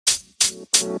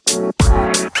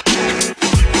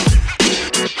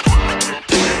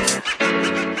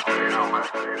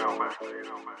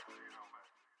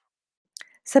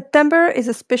September is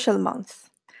a special month.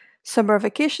 Summer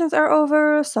vacations are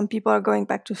over, some people are going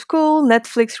back to school,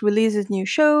 Netflix releases new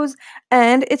shows,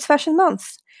 and it's fashion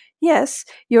month. Yes,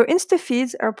 your Insta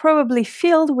feeds are probably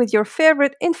filled with your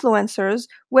favorite influencers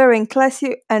wearing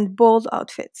classy and bold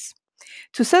outfits.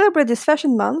 To celebrate this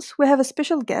fashion month, we have a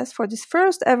special guest for this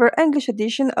first ever English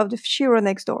edition of the Shiro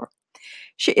Next Door.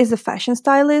 She is a fashion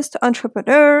stylist,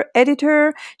 entrepreneur,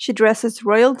 editor. She dresses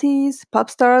royalties, pop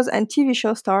stars, and TV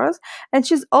show stars. And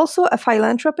she's also a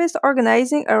philanthropist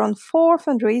organizing around 4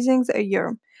 fundraisings a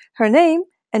year. Her name,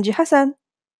 Angie Hassan.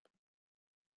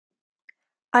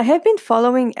 I have been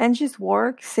following Angie's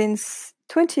work since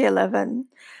 2011,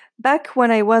 back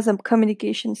when I was a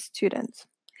communication student.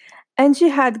 Angie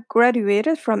had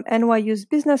graduated from NYU's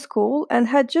business school and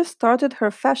had just started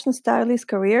her fashion stylist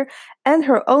career and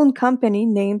her own company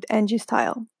named Angie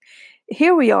Style.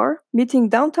 Here we are, meeting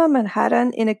downtown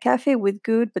Manhattan in a cafe with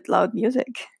good but loud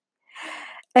music.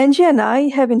 Angie and I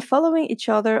have been following each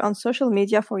other on social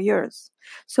media for years,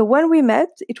 so when we met,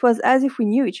 it was as if we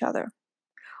knew each other.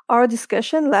 Our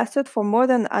discussion lasted for more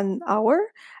than an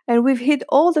hour, and we've hit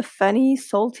all the funny,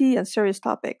 salty, and serious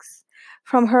topics.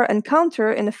 From her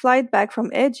encounter in a flight back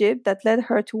from Egypt that led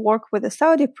her to work with a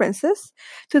Saudi princess,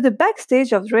 to the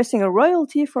backstage of dressing a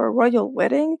royalty for a royal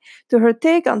wedding, to her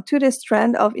take on today's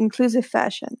trend of inclusive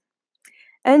fashion.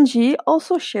 Angie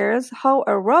also shares how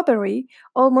a robbery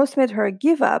almost made her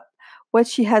give up what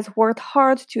she has worked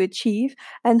hard to achieve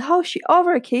and how she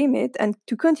overcame it and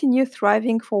to continue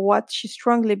thriving for what she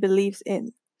strongly believes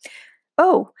in.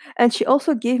 Oh, and she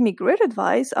also gave me great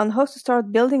advice on how to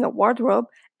start building a wardrobe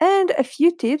and a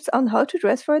few tips on how to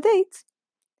dress for a date.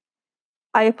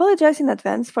 I apologize in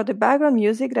advance for the background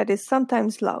music that is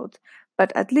sometimes loud,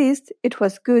 but at least it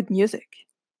was good music.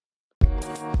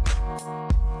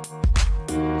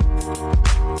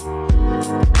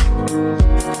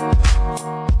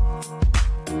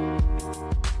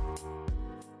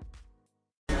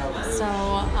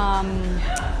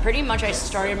 Pretty much I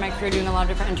started my career doing a lot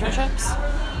of different internships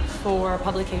for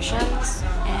publications,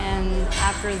 and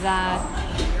after that,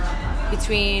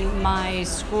 between my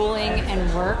schooling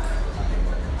and work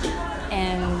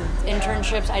and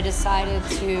internships, I decided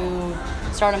to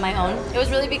start on my own. It was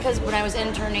really because when I was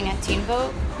interning at Teen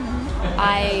Vogue,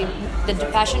 the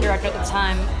fashion director at the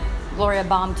time, Gloria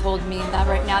Baum, told me that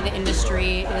right now the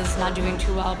industry is not doing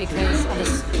too well because of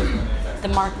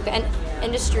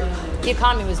the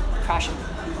economy was crashing.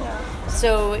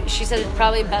 So she said it's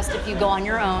probably best if you go on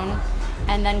your own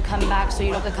and then come back so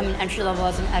you don't become an entry level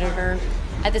as an editor.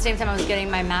 At the same time, I was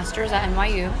getting my master's at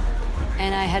NYU,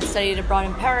 and I had studied abroad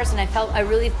in Paris, and I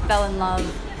really fell in love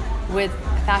with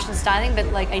fashion styling, but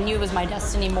I knew it was my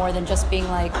destiny more than just being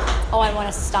I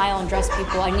want to style and dress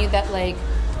people. I knew that I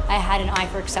had an eye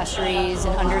for accessories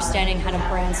and understanding how to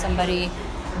brand somebody,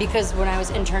 because when I was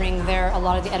interning there, a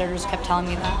lot of the editors kept telling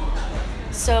me that.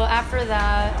 So after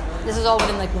that, this is all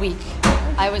within a week,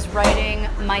 I was writing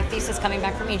my thesis coming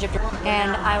back from Egypt,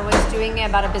 and I was doing it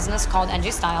about a business called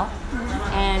Angie Style,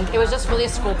 and it was just really a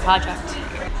school project.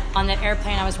 On the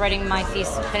airplane, I was writing my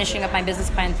thesis, finishing up my business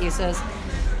plan thesis,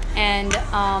 and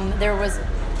there was,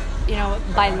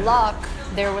 by luck,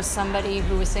 there was somebody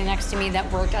who was sitting next to me that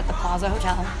worked at the Plaza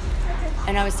Hotel,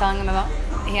 and I was telling him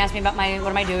he asked me about what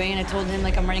am I doing, and I told him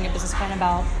I'm writing a business plan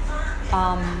about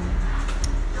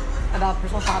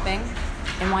personal shopping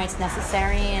and why it's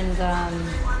necessary, and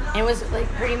it was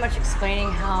pretty much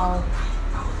explaining how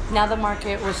now the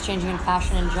market was changing in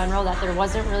fashion in general, that there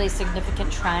wasn't really a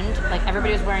significant trend.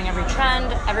 Everybody was wearing every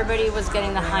trend, everybody was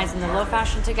getting the highs and the low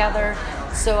fashion together,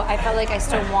 so I felt I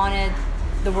still wanted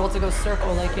the world to go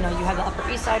circle. You have the Upper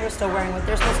East Siders still wearing what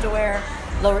they're supposed to wear,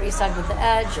 Lower East Side with the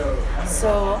edge.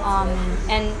 So,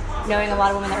 and knowing a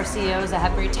lot of women that are CEOs that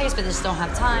have great taste but just don't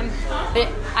have time.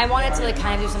 But I wanted to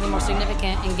kind of do something more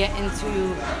significant and get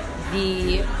into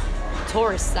the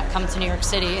tourists that come to New York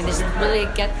City and just really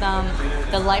get them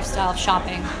the lifestyle of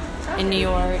shopping in New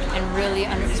York, and really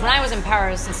because when I was in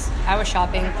Paris, since I was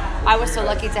shopping, I was so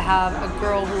lucky to have a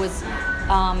girl who was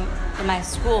in my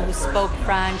school who spoke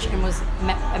French and was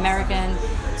American,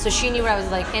 so she knew what I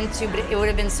was into, but it would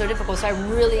have been so difficult. So I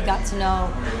really got to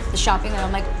know the shopping there.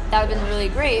 I'm that would have been really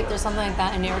great if there's something like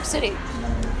that in New York City.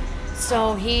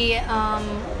 So he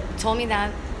told me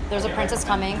that there's a princess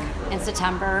coming in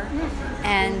September,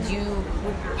 and you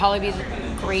would probably be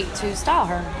great to style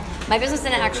her. My business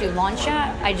didn't actually launch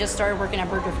yet. I just started working at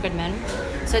Bergdorf Goodman.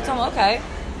 So I told him, okay.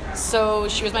 So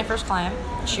she was my first client.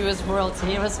 She was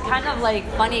royalty. It was kind of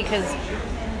funny because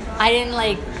I didn't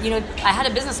I had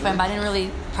a business plan, but I didn't really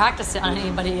practice it on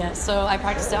anybody yet. So I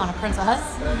practiced it on a princess,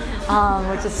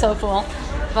 which is so cool.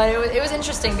 But it was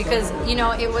interesting because,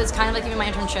 it was kind of like even my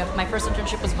internship. My first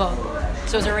internship was Vogue.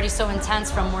 So it was already so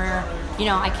intense from where,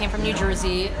 I came from New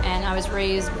Jersey and I was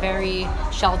raised very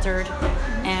sheltered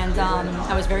and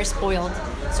I was very spoiled.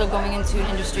 So going into an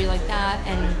industry like that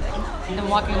and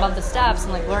walking above the steps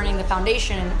and like learning the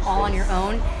foundation all on your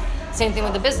own. Same thing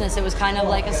with the business. It was kind of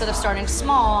like instead of starting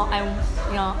small, I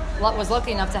was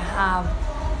lucky enough to have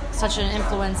such an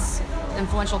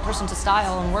influential person to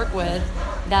style and work with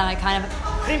that I kind of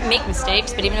couldn't make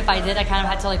mistakes, but even if I did, I kind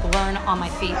of had to like learn on my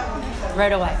feet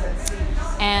right away.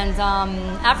 And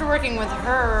after working with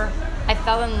her, I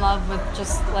fell in love with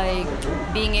just like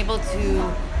being able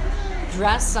to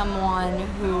dress someone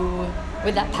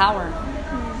with that power.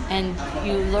 And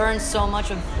you learn so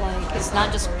much of like, it's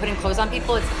not just putting clothes on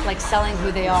people, it's like selling who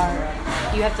they are.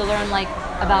 You have to learn like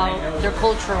about their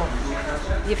cultural.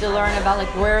 You have to learn about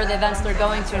like where the events they're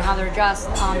going to and how they're dressed.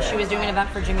 She was doing an event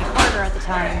for Jimmy Carter at the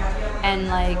time and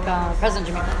like President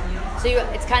Jimmy Carter. So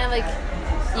it's kind of like,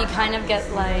 you kind of get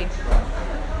like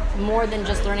more than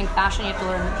just learning fashion. You have to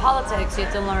learn politics, you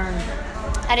have to learn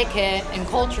etiquette and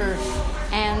culture.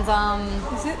 And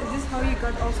is this how you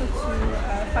got also to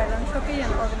philanthropy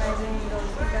and organizing those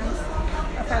events,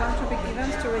 philanthropic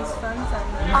events to raise funds?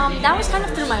 And that was kind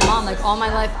of through my mom. Like all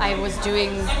my life, I was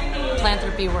doing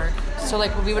philanthropy work. So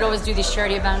like we would always do these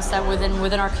charity events that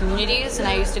within our communities, and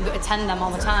I used to attend them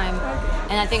all the time.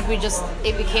 And I think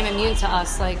it became immune to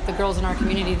us, like the girls in our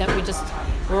community, that we just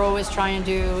were always trying to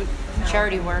do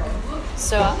charity work.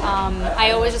 So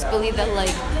I always just believe that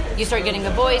like you start getting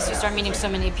a voice, you start meeting so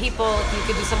many people, if you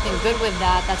could do something good with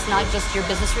that's not just your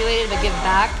business related, but give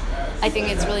back, I think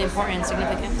it's really important and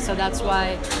significant. So that's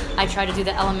why I try to do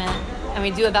the element. And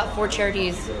we do about 4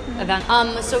 charities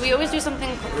events. So we always do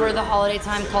something for the holiday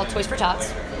time called Toys for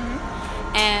Tots.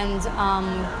 And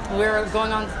we're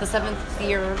going on the 7th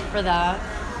year for that.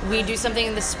 We do something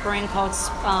in the spring called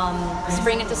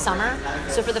Spring into Summer.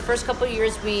 So for the first couple of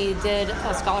years, we did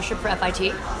a scholarship for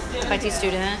FIT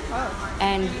student,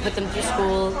 and put them through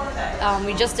school.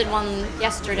 We just did one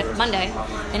Monday,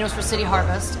 and it was for City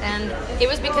Harvest. And it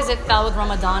was because it fell with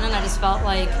Ramadan, and I just felt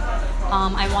like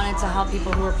I wanted to help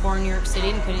people who were poor in New York City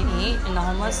and couldn't eat, and the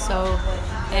homeless. So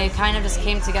it kind of just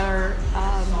came together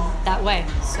that way.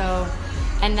 So,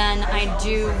 and then I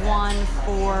do one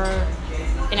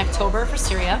in October for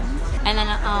Syria. And then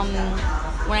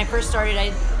when I first started,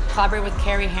 I collaborated with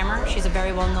Carrie Hammer. She's a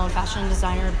very well-known fashion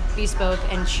designer, bespoke,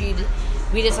 and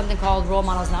we did something called Role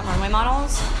Models, Not Runway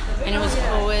Models. And it was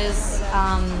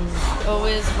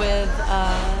always with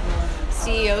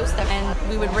CEOs, and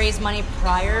we would raise money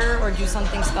prior or do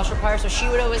something special prior. So she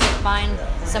would always find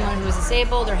someone who was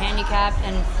disabled or handicapped,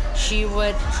 and she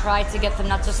would try to get them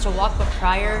not just to walk, but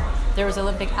prior. There was an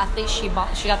Olympic athlete, she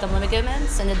got them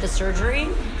ligaments and did the surgery,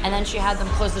 and then she had them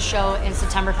close the show in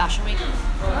September Fashion Week.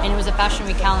 And it was a Fashion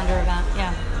Week calendar event,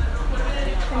 yeah.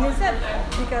 And is that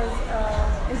because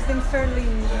it's been fairly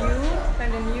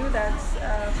new that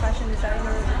fashion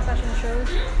designers and fashion shows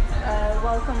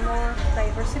welcome more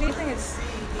diversity? I think it's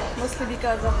mostly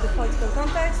because of the political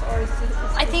context, or is it?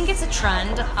 I think it's a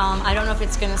trend. I don't know if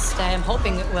it's going to stay. I'm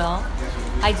hoping it will.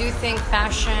 I do think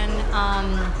fashion.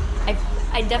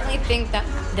 I definitely think that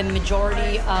the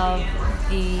majority of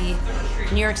the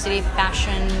New York City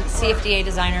fashion CFDA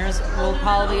designers will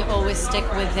probably always stick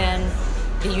within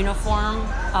the uniform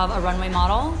of a runway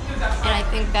model. And I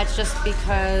think that's just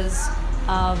because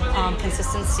of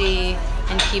consistency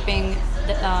and keeping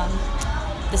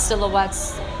the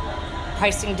silhouettes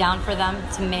pricing down for them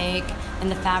to make,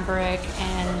 and the fabric.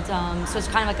 And so it's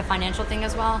kind of like a financial thing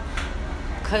as well.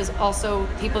 Because also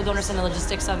people don't understand the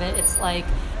logistics of it. It's like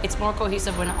it's more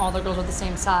cohesive when all the girls are the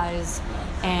same size,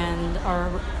 and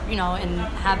and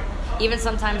have even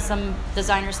sometimes some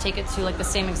designers take it to like the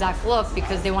same exact look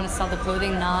because they want to sell the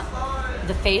clothing, not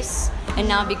the face. And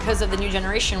now because of the new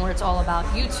generation where it's all about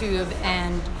YouTube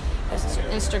and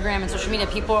Instagram and social media,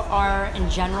 people are in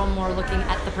general more looking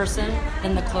at the person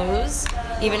than the clothes.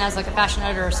 Even as like a fashion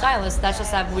editor or stylist, that's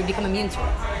just that we become immune to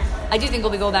it. I do think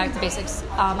we'll go back to basics.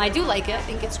 I do like it. I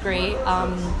think it's great.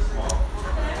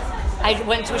 I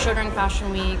went to a show during Fashion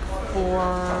Week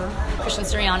for Christian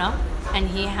Siriano, and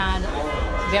he had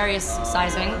various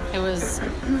sizing. It was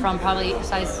from probably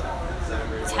size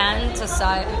 10 to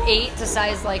size 8 to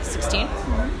size like 16.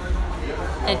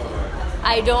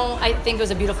 I think it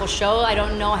was a beautiful show. I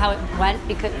don't know how it went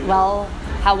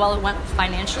how well it went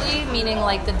financially, meaning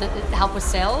like the help with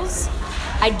sales.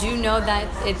 I do know that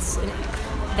it's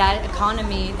that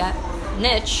economy, that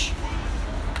niche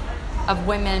of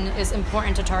women is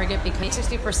important to target because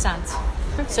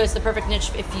 60%. So it's the perfect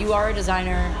niche. If you are a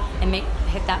designer and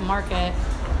hit that market,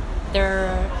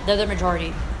 they're the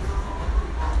majority.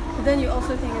 But then you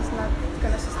also think it's not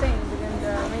going to sustain within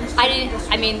the mainstream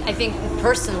industry? I think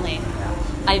personally,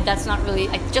 that's not really.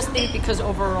 I just think because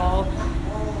overall,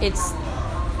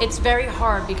 it's very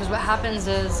hard because what happens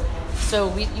is,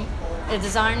 a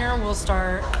designer will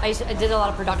start. I did a lot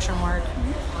of production work,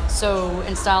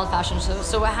 in style fashion.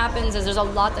 So what happens is there's a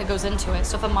lot that goes into it.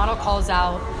 So if a model calls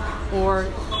out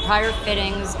or prior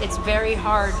fittings, it's very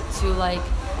hard to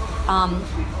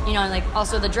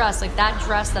also the dress, like that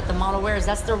dress that the model wears,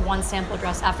 that's their one sample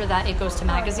dress. After that, it goes to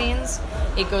magazines,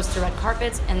 it goes to red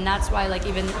carpets, and that's why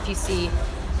even if you see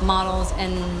models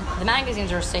and the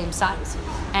magazines are the same size,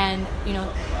 and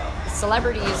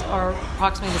celebrities are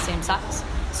approximately the same size.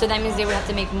 So that means they would have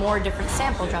to make more different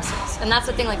sample dresses. And that's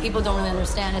the thing, people don't really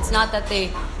understand. It's not that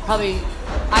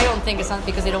I don't think it's not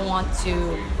because they don't want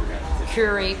to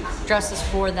curate dresses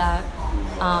for that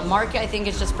market. I think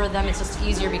it's just for them, it's just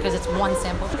easier because it's one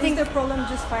sample. Is the problem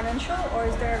just financial, or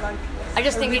is there I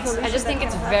just think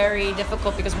it's very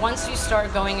difficult because once you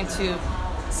start going into,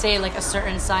 say, a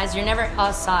certain size, you're never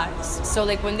a size. So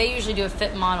when they usually do a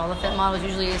fit model, the fit model is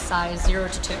usually a size 0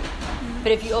 to 2.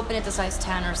 But if you open it to size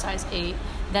 10 or size 8,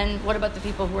 then what about the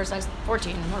people who are size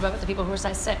 14? What about the people who are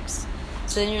size 6?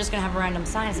 So then you're just going to have random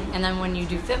sizing. And then when you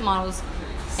do fit models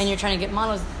and you're trying to get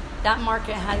models, that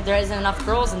market there isn't enough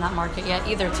girls in that market yet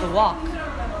either to walk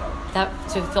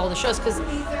to fill the shows, because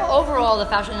overall the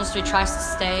fashion industry tries to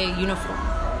stay uniform.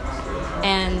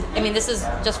 And this is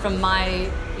just from my,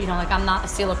 I'm not a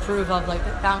seal approve of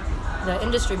the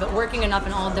industry, but working enough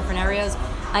in all different areas,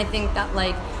 I think that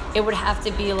it would have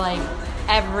to be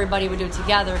everybody would do it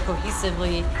together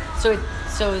cohesively.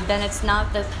 So then it's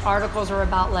not that articles are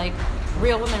about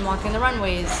real women walking the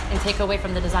runways and take away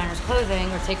from the designer's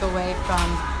clothing or take away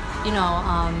from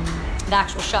the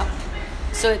actual show.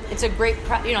 So it's a great,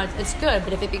 it's good,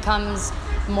 but if it becomes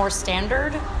more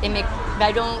standard,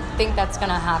 I don't think that's going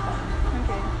to happen.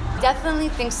 Okay. Definitely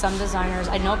think some designers,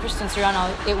 I know Christian Siriano,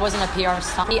 it wasn't a PR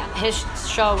stunt. His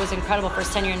show was incredible for his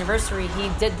 10-year anniversary. He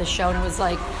did the show and it was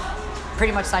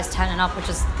pretty much size 10 and up, which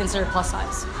is considered plus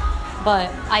size.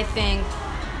 But I think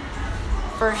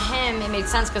for him, it made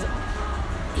sense because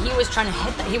he was trying to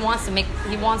hit that. He wants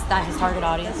that his target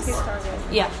audience. His target.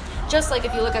 Yeah. Just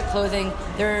if you look at clothing,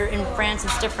 they're in France,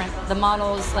 it's different. The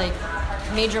models,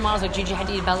 major models like Gigi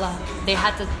Hadid, Bella, they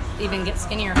had to even get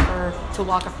skinnier to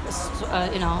walk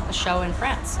a show in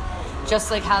France. Just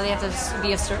how they have to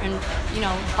be a certain,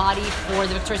 body for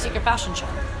the Victoria's Secret fashion show.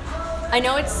 I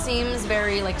know it seems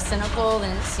very cynical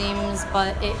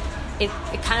but it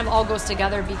kind of all goes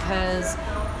together because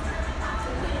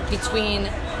between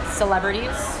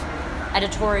celebrities,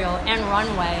 editorial, and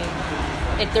runway,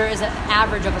 there is an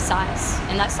average of a size,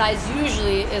 and that size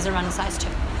usually is around a size 2.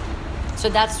 So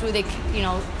that's who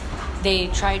they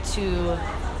try to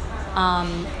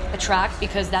attract,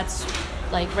 because that's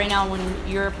right now when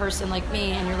you're a person like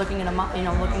me and you're looking at a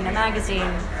magazine,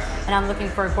 and I'm looking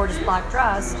for a gorgeous black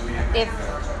dress. If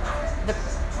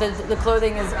the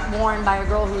clothing is worn by a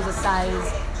girl who's a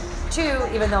size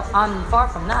 2, even though I'm far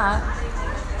from that,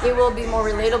 it will be more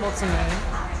relatable to me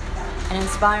and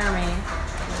inspire me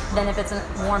than if it's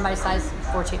worn by size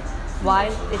 14. Why?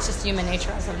 It's just human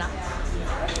nature as of now.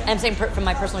 And I'm saying from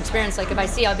my personal experience, if I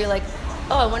see, I'll be oh,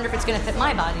 I wonder if it's going to fit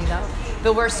my body though.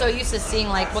 But we're so used to seeing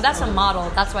well, that's a model,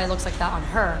 that's why it looks like that on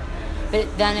her.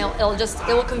 But then it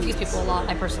will confuse people a lot,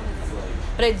 I personally think.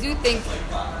 But I do think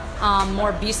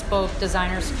more bespoke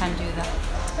designers can do that.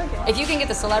 Okay. If you can get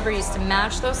the celebrities to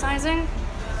match those sizing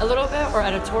a little bit, or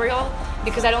editorial,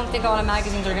 because I don't think a lot of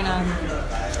magazines are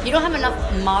you don't have enough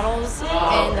models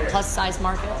in the plus size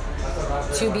market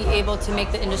to be able to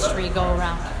make the industry go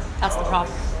around. That's the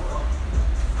problem.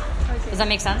 Okay. Does that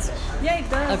make sense? Yeah, it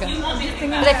does. Okay.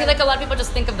 Because I feel a lot of people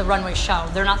just think of the runway show.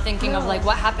 They're not thinking of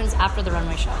what happens after the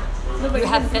runway show. No, you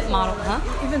have fit model,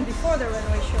 even before the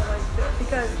runway show,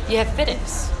 because you have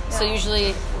fittings. Yeah. So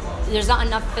usually there's not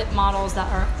enough fit models that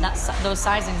are those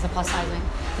sizings, the plus sizing.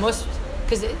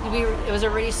 Because it was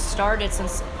already started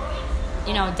since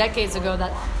decades ago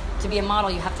that to be a model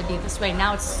you have to be this way.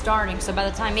 Now it's starting, so by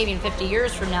the time maybe in 50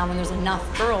 years from now when there's enough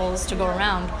girls to go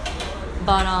around,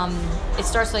 but it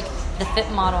starts the fit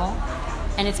model,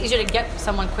 and it's easier to get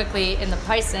someone quickly in the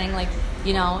pricing.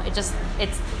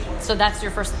 So that's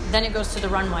your first. Then it goes to the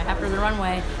runway. After the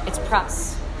runway, it's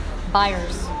press,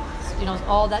 buyers,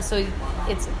 all that. So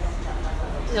it's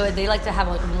they like to have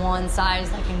one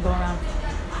size that can go around.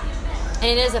 And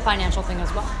it is a financial thing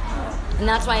as well. And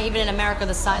that's why even in America,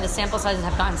 the sample sizes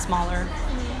have gotten smaller.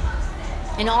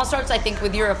 And it all starts, I think,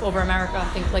 with Europe over America. I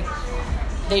think like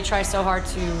they try so hard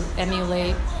to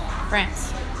emulate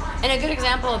France. And a good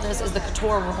example of this is the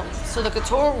couture world. So the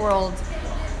couture world,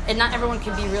 and not everyone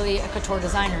can be really a couture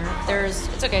designer. There's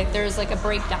like a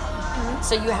breakdown. Mm-hmm.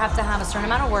 So you have to have a certain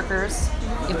amount of workers,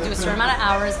 you have to do a certain amount of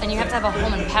hours, and you have to have a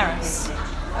home in Paris.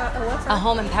 A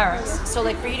home in Paris. So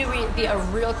like for you to be a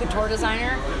real couture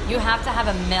designer, you have to have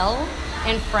a mill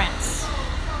in France.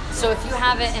 So if you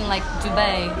have it in like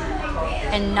Dubai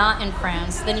and not in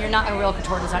France, then you're not a real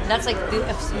couture designer. That's like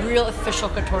the real official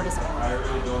couture designer.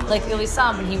 Like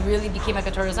Elisa, when he really became a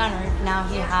couture designer, now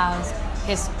he has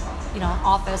his,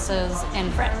 offices in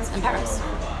France, in Paris.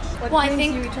 What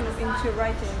brings you into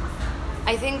writing?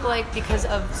 I think like because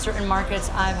of certain markets,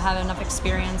 I've had enough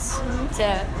experience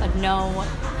to know.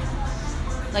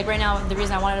 Like right now, the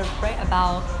reason I wanted to write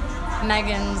about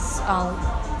Megan's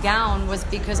gown was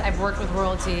because I've worked with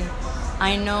royalty.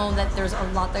 I know that there's a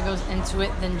lot that goes into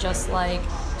it than just like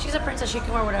she's a princess, she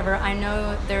can wear whatever. I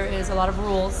know there is a lot of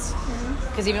rules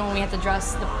because even when we had to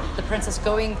dress the princess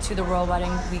going to the royal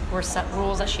wedding, we were set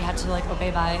rules that she had to like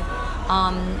obey by,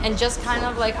 and just kind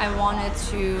of like I wanted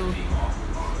to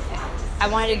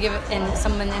give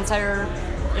some insider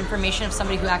information of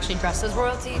somebody who actually dresses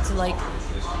royalty to like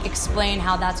explain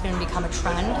how that's going to become a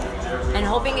trend, and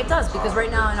hoping it does, because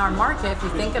right now in our market, if you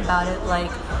think about it,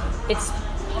 like it's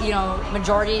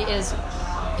majority is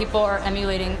people are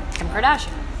emulating Kim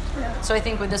Kardashian. Yeah. So I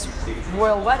think with this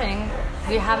royal wedding,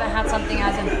 we haven't had something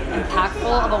as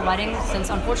impactful of a wedding since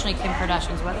unfortunately Kim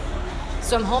Kardashian's wedding.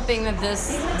 So I'm hoping that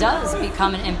this does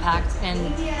become an impact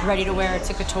and ready to wear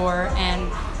to couture,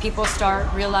 and people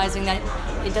start realizing that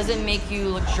it doesn't make you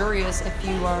luxurious if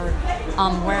you are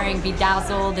wearing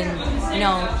bedazzled and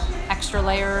extra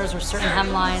layers or certain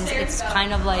hemlines. It's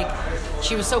kind of like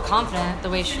she was so confident the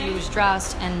way she was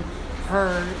dressed, and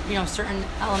her certain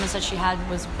elements that she had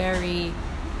was very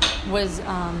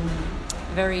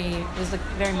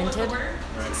minted.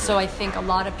 So I think a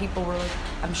lot of people were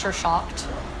I'm sure shocked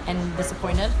and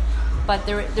disappointed, but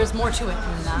there's more to it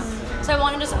than that. So I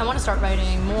want to start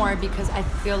writing more because I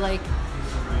feel like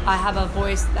I have a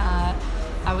voice that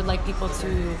I would like people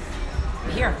to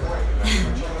hear.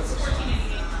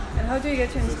 And how do you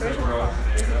get your inspiration from?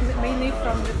 Is it mainly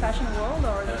from the fashion world,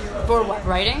 or do you... For what,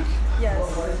 writing? Yes,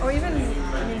 or even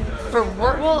for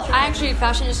work. Well,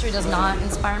 fashion industry does not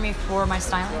inspire me for my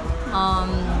styling.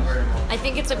 I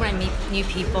think it's like when I meet new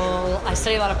people. I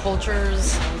study a lot of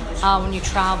cultures. When you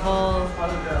travel,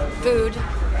 food.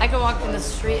 I can walk in the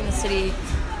street in the city,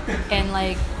 and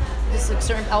like just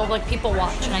like I'll like people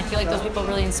watch, and I feel like those people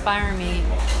really inspire me.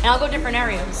 And I'll go different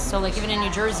areas. So like even in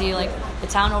New Jersey, like the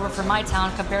town over from my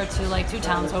town compared to like 2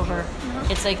 towns over,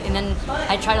 it's like, and then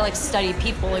I try to like study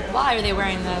people, like why are they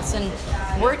wearing this? And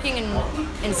working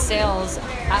in sales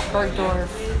at Bergdorf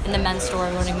in the men's store,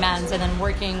 learning men's, and then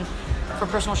working for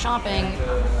personal shopping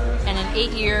in an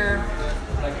 8-year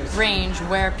range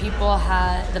where people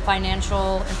had the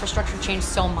financial infrastructure changed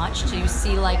so much. So you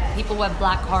see like people who have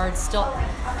black cards still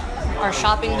are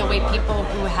shopping the way people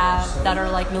who have that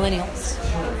are like millennials.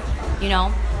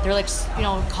 They're like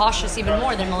cautious even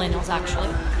more than millennials actually.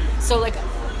 So like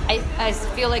I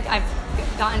feel like I've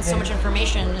gotten so much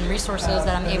information and resources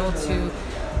that I'm able to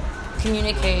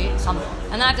communicate something,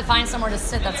 and then I have to find somewhere to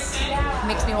sit that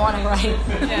makes me want to write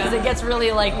because it gets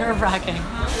really like nerve-wracking.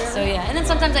 So yeah, and then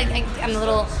sometimes I'm a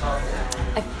little,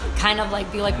 I kind of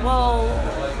like be like, well,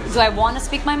 do I want to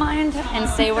speak my mind and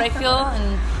say what I feel?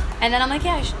 And then I'm like,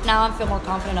 yeah, now I feel more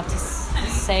confident enough to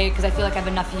say, because I feel like I have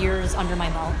enough years under my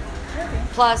belt.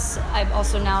 Plus, I've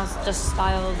also now just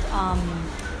styled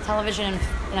television,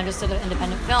 and I just did an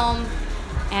independent film,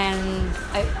 and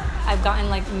I've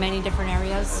gotten like many different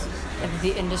areas of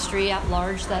the industry at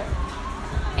large that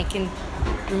I can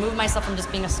remove myself from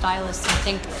just being a stylist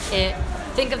and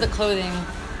think of the clothing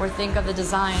or think of the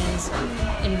designs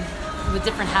with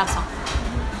different hats on,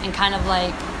 and kind of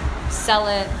like sell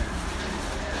it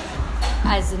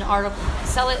as an article,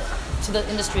 sell it to the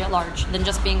industry at large, than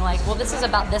just being like, well, this is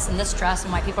about this and this dress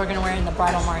and why people are going to wear it in the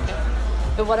bridal market.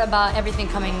 But what about everything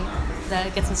coming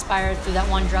that gets inspired through that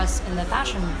one dress in the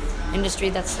fashion industry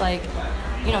that's like,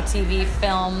 TV,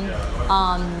 film,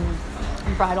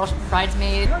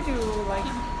 bridesmaid. How do you like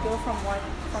go from one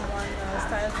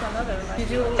style to another? Like,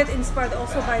 do you get inspired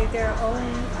also by their own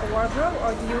wardrobe,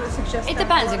 or do you suggest? It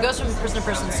depends. It goes from person to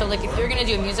person. So like if you're gonna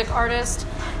do a music artist,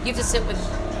 you have to sit with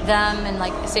them and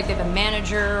like say if they have a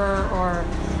manager or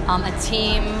a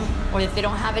team, or if they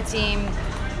don't have a team,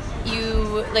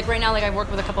 you like right now like I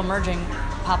work with a couple emerging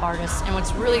pop artists, and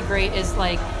what's really great is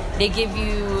like you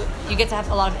get to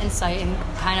have a lot of insight and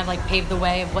kind of like pave the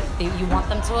way of what you want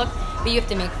them to look. but you have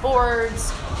to make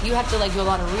boards. You have to like do a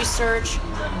lot of research.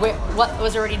 What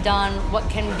was already done? What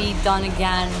can be done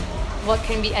again? What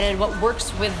can be edited? What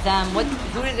works with them?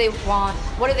 Who do they want?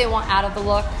 What do they want out of the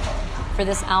look for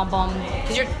this album?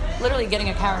 Because you're literally getting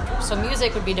a character. So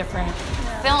music would be different.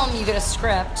 Film, you get a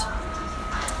script,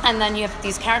 and then you have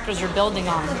these characters you're building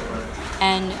on.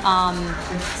 And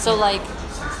so like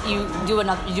you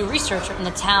do research in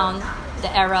the town,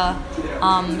 the era.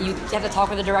 You have to talk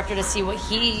with the director to see what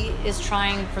he is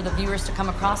trying for the viewers to come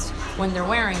across when they're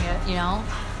wearing it, you know.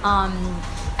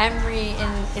 Emery,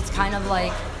 it's kind of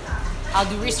like I'll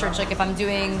do research. Like if I'm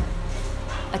doing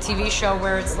a TV show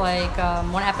where it's like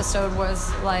one episode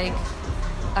was like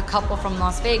a couple from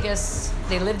Las Vegas.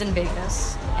 They lived in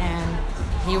Vegas, and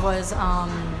he was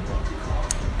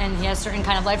and he has a certain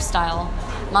kind of lifestyle.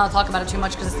 I'm not gonna talk about it too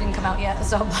much because it didn't come out yet.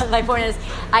 So, but my point is,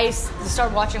 I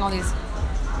started watching all these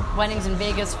weddings in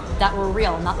Vegas that were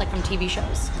real, not like from TV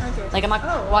shows. Okay. Like I'm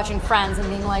not watching Friends and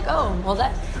being like, oh, well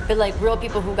but like real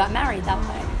people who got married that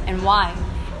way, and why,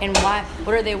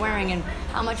 what are they wearing, and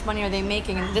how much money are they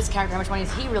making, and this character, how much money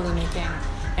is he really making,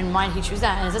 and why did he choose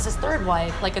that, and is this his third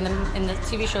wife? Like in the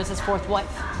TV show, it's his fourth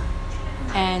wife,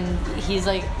 and he's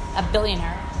like a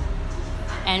billionaire,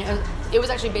 and it was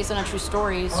actually based on a true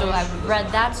story, so I read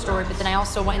that story, but then I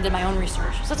also went and did my own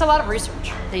research. So it's a lot of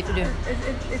research that you have to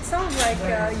do. It sounds like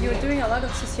you're doing a lot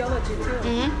of sociology too.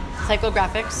 Mm-hmm.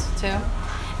 Psychographics too.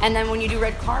 And then when you do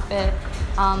red carpet,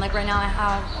 like right now I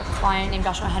have a client named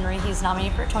Joshua Henry. He's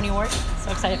nominated for a Tony Award.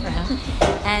 So excited for him.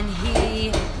 And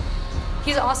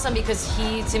he's awesome because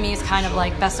he, to me, is kind of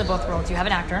like best of both worlds. You have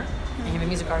an actor and you have a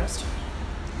music artist.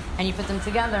 And you put them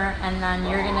together, and then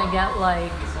you're gonna get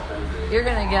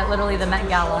literally the Met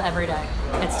Gala every day.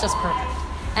 It's just perfect.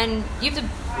 And you have to,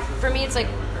 for me, it's like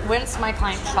once my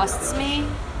client trusts me,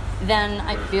 then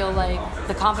I feel like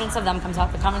the confidence of them comes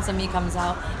out, the confidence of me comes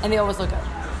out, and they always look good.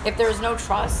 If there's no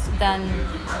trust, then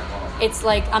it's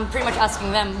like I'm pretty much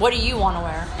asking them, what do you want to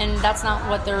wear? And that's not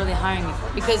what they're really hiring me for.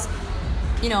 Because,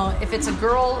 you know, if it's a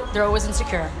girl, they're always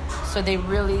insecure. So they're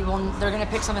going to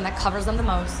pick something that covers them the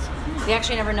most. They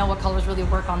actually never know what colors really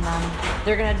work on them.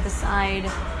 They're going to decide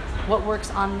what works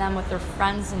on them with their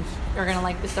friends, and they're going to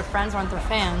like with their friends aren't their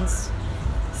fans.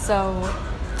 So,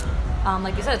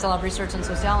 like you said, it's a lot of research in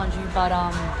sociology. But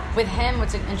with him,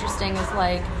 what's interesting is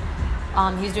like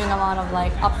he's doing a lot of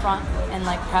like upfront and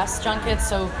like press junkets.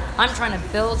 So I'm trying to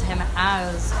build him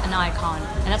as an icon,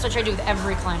 and that's what I try to do with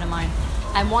every client of mine.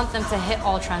 I want them to hit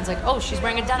all trends. Like, oh, she's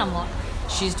wearing a denim look.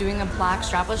 She's doing a black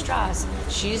strapless dress.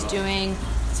 She's doing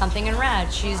something in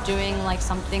red. She's doing like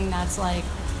something that's like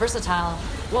versatile.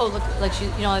 Whoa, look, like she,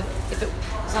 you know, if it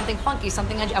something funky,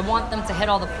 something edgy. I want them to hit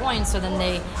all the points, so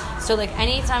then so like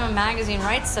anytime a magazine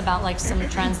writes about like some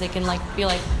trends, they can like be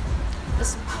like,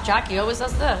 this Jackie always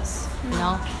does this, you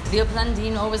know. Leo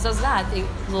Plendine always does that. They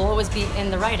will always be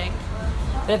in the writing.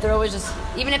 But if they're always just,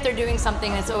 even if they're doing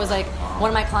something that's always like, one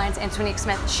of my clients, Antonique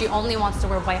Smith, she only wants to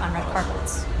wear white on red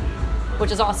carpets,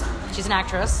 which is awesome. She's an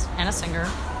actress and a singer,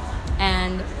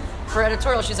 and for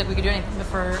editorial, she's like, we could do anything. But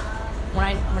for when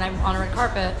I'm on a red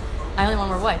carpet, I only want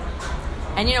to wear white.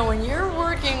 And you know, when you're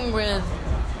working with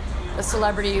a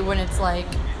celebrity, when it's like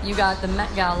you got the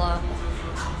Met Gala,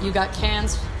 you got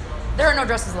Cannes, there are no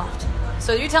dresses left.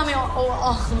 So you tell me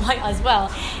all white as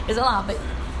well is a lot.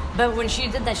 But when she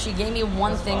did that, she gave me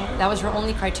one thing that was her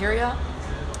only criteria.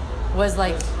 Was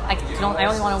like I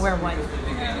only want to wear white.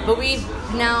 But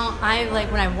I like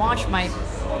when I watch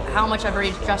how much I've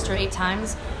already dressed her 8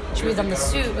 times. We've done the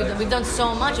suit. We've done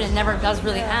so much, and it never does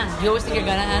really end. You always think you're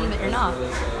gonna end, but you're not.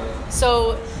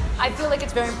 So I feel like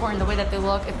it's very important the way that they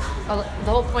look. The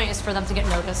whole point is for them to get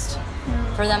noticed,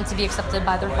 for them to be accepted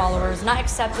by their followers. Not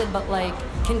accepted, but like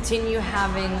continue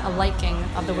having a liking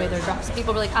of the way they're dressed.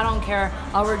 People be like, I don't care.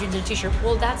 I'll wear jeans and a t-shirt.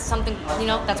 Well, that's something. You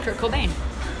know, that's Kurt Cobain.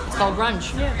 It's called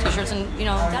grunge. T-shirts and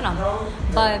denim.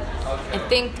 But I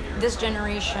think this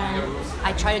generation,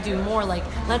 I try to do more like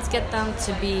let's get them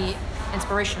to be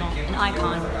inspirational, an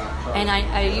icon, and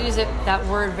I use that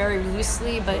word very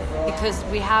loosely, but because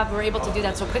we're able to do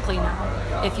that so quickly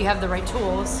now if you have the right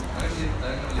tools.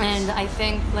 And I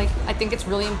think it's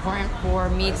really important for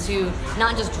me to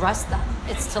not just dress them,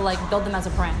 it's to like build them as a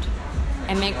brand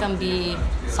and make them be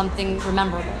something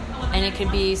memorable. And it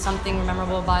could be something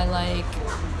memorable by like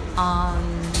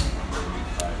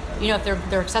if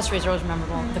their accessories are always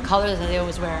memorable, the colors that they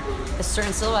always wear, the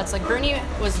certain silhouettes. Like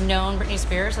Britney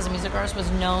Spears as a music artist was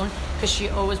known because she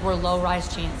always wore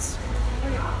low-rise jeans,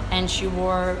 and she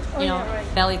wore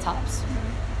belly tops,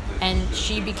 and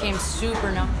she became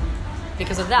super known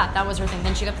because of that. That was her thing.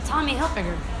 Then she got the Tommy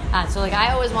Hilfiger ad. So like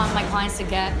I always want my clients to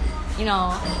get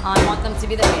I want them to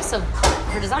be the face of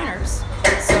for designers.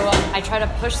 So I try to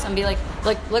push them, be like,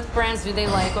 what brands do they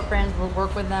like? What brands will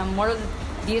work with them? What are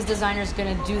these designers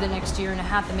going to do the next year and a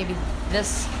half that maybe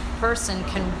this person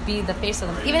can be the face of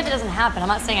them? Even if it doesn't happen, I'm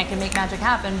not saying I can make magic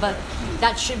happen, but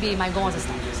that should be my goal as a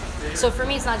stylist. So for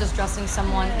me, it's not just dressing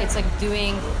someone, it's like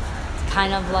doing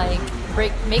kind of like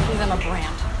making them a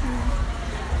brand.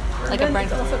 Like a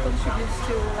brand. It also contributes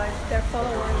to like their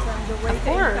followers and the way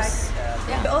they impact.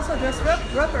 Yeah. They also dress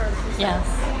rappers. Yes.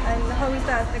 And how is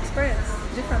that experience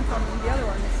different from the other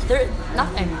ones?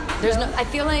 Nothing. There's no. I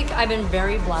feel like I've been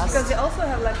very blessed. Because they also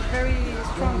have like very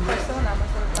strong persona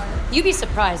most of the time. You'd be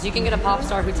surprised. You can get a pop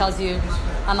star who tells you,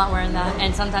 "I'm not wearing that,"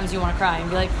 and sometimes you want to cry and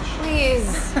be like,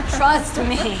 "Please, trust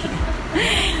me."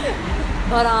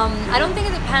 But I don't think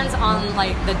it depends on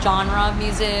like the genre of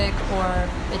music or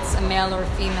it's a male or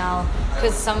female,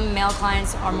 because some male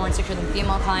clients are more insecure than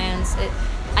female clients.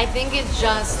 I think it's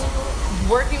just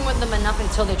working with them enough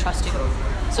until they trust you.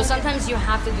 So sometimes you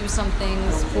have to do some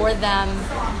things for them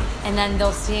and then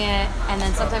they'll see it, and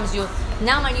then sometimes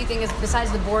now my new thing is,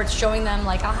 besides the boards, showing them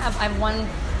like I have one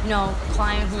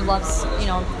client who loves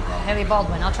Hailey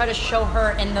Baldwin. I'll try to show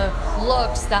her in the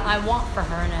looks that I want for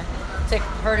her in it. To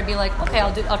her to be like, okay,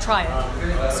 I'll try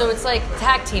it. So it's like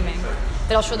tag teaming.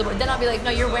 That I'll show the board. Then I'll be like, no,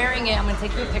 you're wearing it. I'm gonna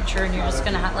take you a picture, and you're just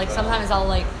gonna have like. Sometimes I'll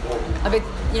like a bit,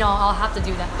 I'll have to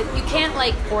do that. But you can't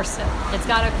like force it. It's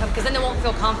gotta come, because then they won't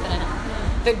feel confident.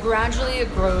 But gradually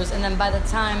it grows, and then by the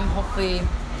time, hopefully,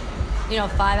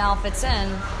 5 outfits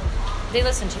in, they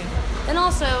listen to you. Then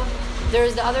also,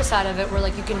 there's the other side of it where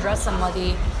like you can dress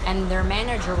somebody, and their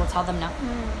manager will tell them no.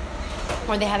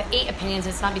 Or they have 8 opinions.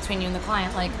 It's not between you and the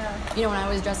client. Like, when I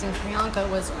was dressing Priyanka, it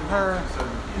was her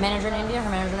manager in India, her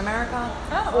manager in America,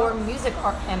 or music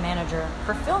art and manager,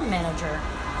 her film manager,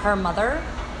 her mother,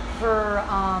 her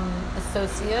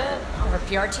associate, her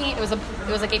PR team. It was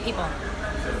like 8 people.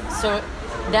 So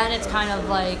then it's kind of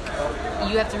like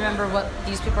you have to remember what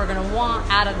these people are going to want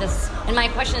out of this. And my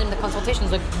question in the consultation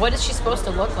is like, what is she supposed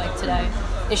to look like today?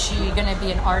 Is she going to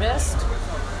be an artist?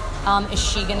 Is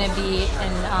she going to be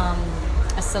an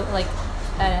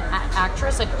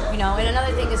actress? And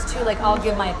another thing is too, like, I'll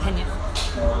give my opinion.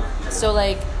 So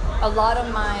like a lot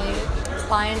of my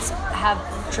clients have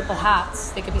triple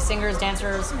hats. They could be singers,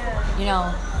 dancers,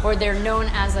 or they're known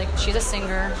as like, she's a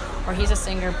singer or he's a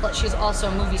singer, but she's also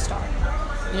a movie star.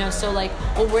 So like,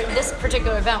 well, this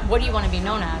particular event, what do you want to be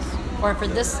known as? Or for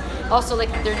this, also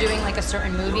like they're doing like a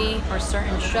certain movie or a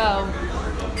certain show,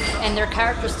 and their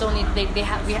characters still need, we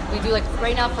do like,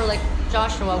 right now for like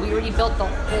Joshua, we already built the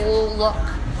whole look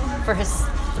for his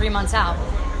 3 months out.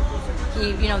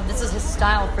 He, this is his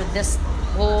style for this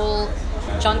whole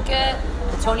junket,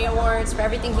 the Tony Awards, for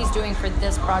everything he's doing for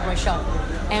this Broadway show.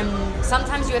 And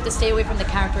sometimes you have to stay away from the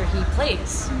character he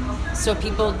plays. So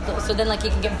then like he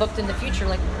can get booked in the future.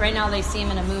 Like right now they see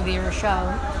him in a movie or a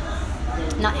show.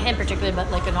 Not him particularly, but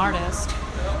like an artist.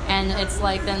 And it's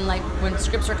like, then like when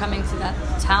scripts are coming to that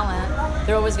talent,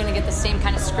 they're always going to get the same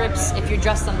kind of scripts if you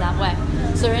dress them that way.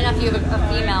 So right now if you have a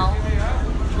female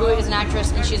who is an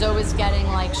actress and she's always getting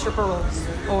like stripper roles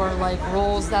or like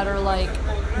roles that are like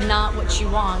not what she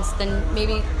wants, then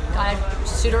maybe I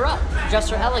suit her up, dress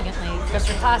her elegantly, dress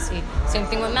her classy. Same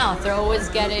thing with Mel. They're always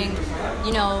getting,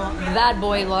 the bad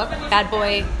boy look, bad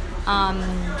boy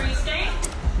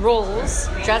roles,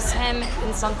 dress him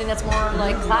in something that's more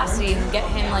like classy and get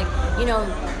him like,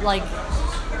 like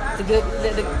the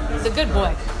good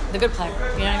boy, the good player,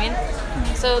 you know what I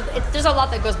mean? So there's a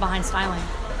lot that goes behind styling.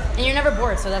 And you're never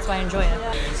bored, so that's why I enjoy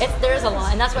it. There's a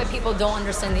lot, and that's why people don't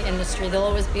understand the industry. They'll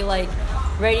always be like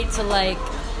ready to like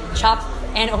chop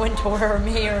Anna Wintour or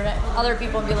me or other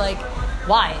people and be like,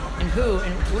 why and who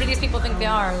do these people think they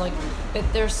are? Like, but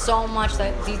there's so much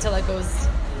that detail that goes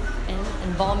in,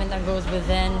 involvement that goes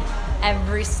within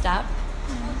every step,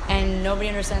 and nobody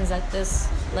understands that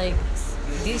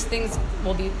these things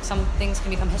some things can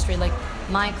become history. Like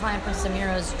my client from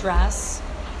Samira's dress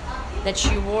that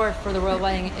she wore for the royal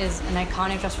wedding is an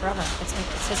iconic dress forever. It's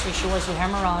history. She wore to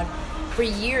Hermarod for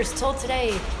years till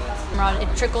today. Hermarod,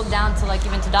 it trickled down to like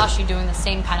even Tadashi doing the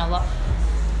same kind of look.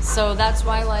 So that's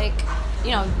why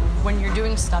when you're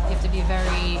doing stuff, you have to be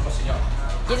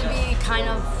kind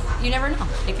of, you never know.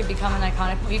 It could become an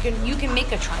iconic. You can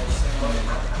make a trend.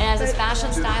 And as a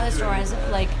fashion stylist or as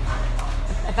like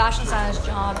a fashion stylist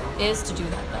job is to do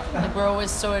that though. Like we're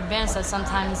always so advanced that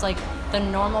sometimes like the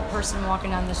normal person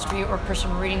walking down the street or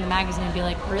person reading the magazine would be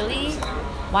like, really?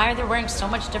 Why are they wearing so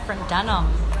much different denim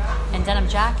and denim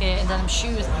jacket and denim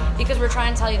shoes? Because we're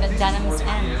trying to tell you that denim is in.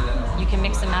 You can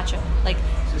mix and match it. Like,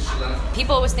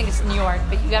 people always think it's New York,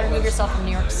 but you got to remove yourself from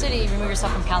New York City, remove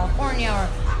yourself from California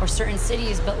or certain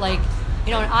cities. But like,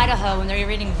 you know, in Idaho, when they're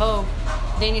reading Vogue,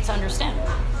 they need to understand.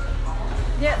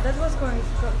 Yeah, that was going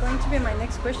to be my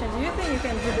next question. Do you think you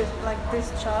can do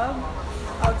this job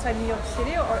outside New York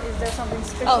City, or is there something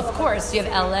special? Oh, of course. You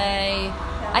have LA.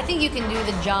 Yeah. I think you can do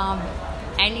the job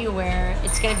anywhere.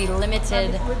 It's going to be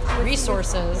limited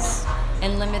resources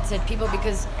and limited people,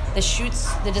 because the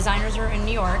shoots, the designers are in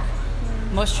New York.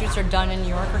 Mm-hmm. Most shoots are done in New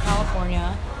York or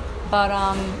California. But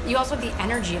you also have the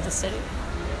energy of the city.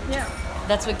 Yeah.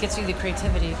 That's what gets you the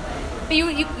creativity. But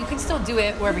you can still do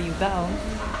it wherever you go.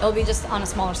 It'll be just on a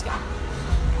smaller scale.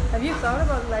 Have you thought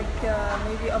about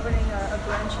maybe opening a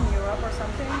branch in Europe or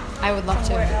something? I would love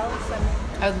Somewhere to. else?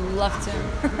 I would love to.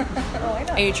 Oh, I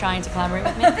know. Are you trying to collaborate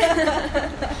with me?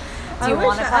 Do you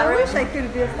want to collaborate? I wish I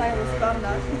could be a stylist, but I'm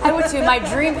not. I would too. My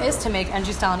dream is to make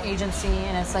Angie Style an agency,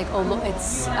 and it's like, oh, look,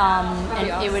 it's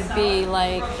and it would be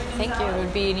like, thank you. It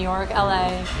would be New York,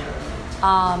 LA,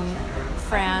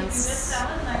 France,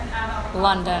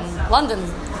 London.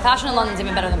 Fashion in London's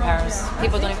even better than Paris.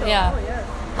 People don't even, yeah. Oh,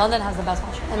 yeah. London has the best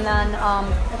fashion. And then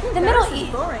the Middle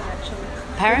East. Boring, actually.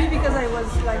 Paris? Maybe because I was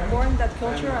born in that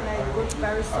culture and I go to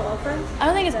Paris so often. I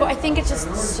don't think it's boring. I think it's just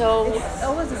so. It's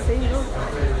always the same look.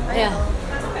 Yeah.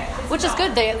 Which is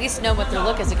good. They at least know what their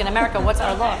look is. Like in America, what's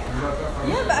our look?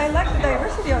 Yeah, but I like the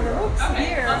diversity of the looks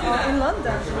here in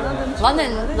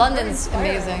London. London's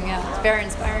amazing. Yeah, it's very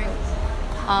inspiring.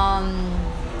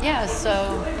 Yeah,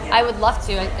 so I would love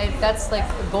to. That's like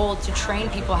a goal, to train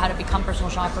people how to become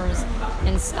personal shoppers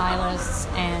and stylists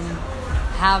and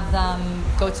have them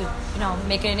go to,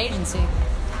 make it an agency.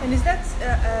 And is that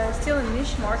still a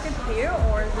niche market here,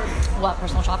 or is it... What,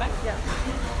 personal shopping? Yeah.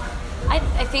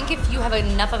 I think if you have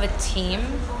enough of a team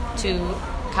to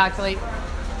calculate,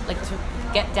 to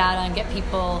get data and get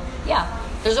people,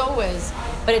 there's always,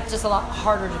 but it's just a lot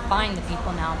harder to find the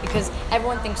people now because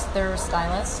everyone thinks they're a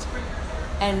stylist.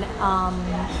 And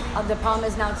the problem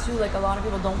is now too, a lot of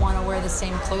people don't want to wear the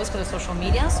same clothes because of social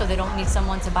media, so they don't need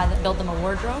someone to build them a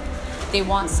wardrobe. They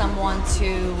want someone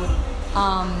to,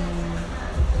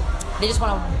 they just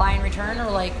want to buy and return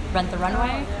or rent the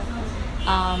runway.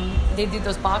 They do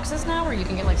those boxes now where you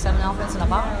can get 7 outfits in a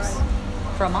box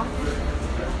for a month.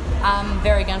 I'm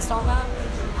very against all that.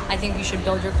 I think you should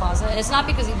build your closet. And it's not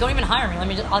because, don't even hire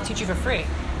me. I'll teach you for free.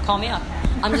 Call me up.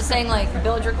 I'm just saying,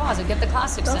 build your closet. Get the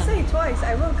classics in. Don't say it twice.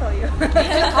 I will call you.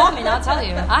 Call me and I'll tell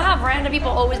you. I have random people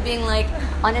always being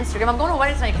on Instagram, I'm going to a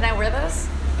wedding tonight. Can I wear this?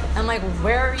 I'm like,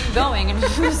 where are you going? And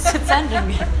who's sending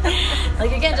me?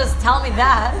 You can't just tell me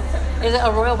that. Is it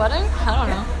a royal wedding? I don't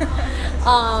know.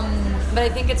 But I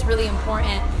think it's really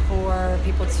important for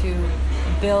people to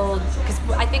build, because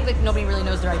I think nobody really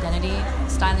knows their identity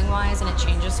styling wise, and it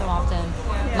changes so often.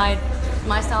 Yeah.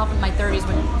 My style from my 30s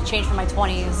would change from my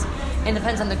 20s. It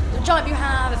depends on the job you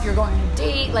have, if you're going on a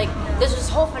date. There's this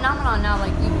whole phenomenon now,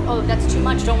 oh, that's too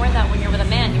much, don't wear that when you're with a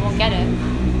man, you won't get it.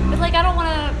 But I don't want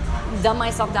to dumb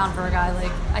myself down for a guy.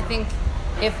 I think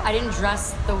if I didn't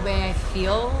dress the way I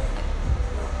feel,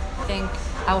 I think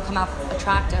I will come out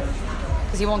attractive.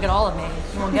 Because he won't get all of me.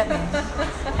 He won't get me.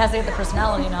 He has to get the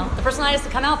personality, The personality has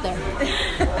to come out there.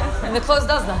 And the clothes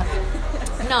does that.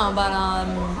 No, but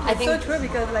I think... It's so true,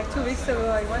 because 2 weeks ago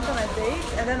I went on a date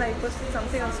and then I posted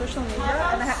something on social media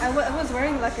and I was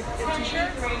wearing a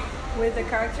t-shirt with a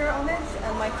character on it,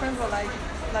 and my friends were like,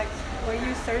 were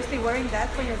you seriously wearing that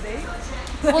for your date?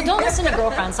 Well, don't listen to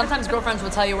girlfriends. Sometimes girlfriends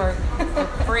will tell you wear the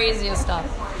craziest stuff.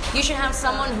 You should have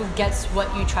someone who gets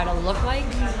what you try to look like.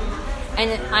 And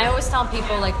I always tell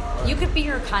people, you could be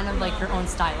your your own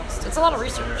stylist. It's a lot of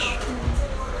research.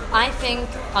 I think,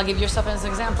 I'll give yourself as an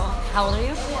example. How old are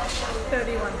you?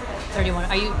 31. 31.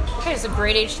 Are you, okay, it's a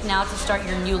great age now to start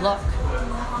your new look.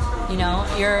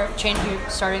 You're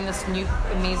starting this new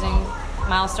amazing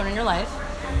milestone in your life.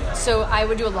 So I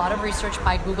would do a lot of research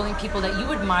by Googling people that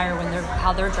you admire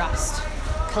how they're dressed.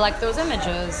 Collect those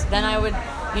images. Then I would,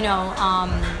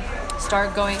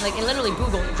 start going, and literally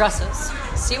Google dresses.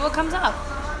 See what comes up.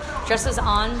 Dresses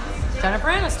on Jennifer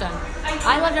Aniston.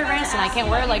 I love Jennifer Aniston. I can't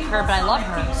wear like her, but I love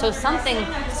her. So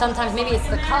sometimes maybe it's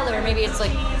the color, maybe it's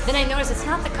then I notice it's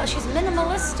not the color. She's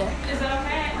minimalistic.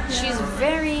 She's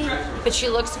but she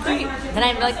looks great. Then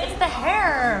I'm like, it's the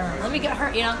hair. Let me get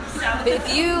her, But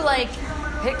if you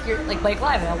pick your, Blake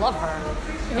Lively, I love her.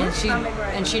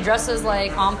 And she dresses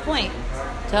on point.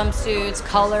 Jumpsuits,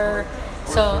 color.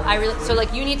 So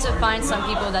you need to find some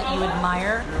people that you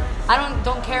admire. I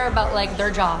don't care about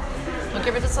their job. Don't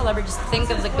care if it's a celebrity. Just think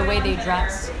of the way they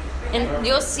dress, and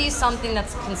you'll see something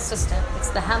that's consistent. It's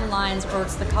the hemlines, or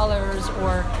it's the colors,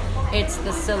 or it's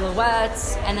the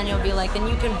silhouettes, and then it'll be like, then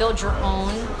you can build your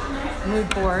own mood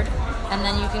board, and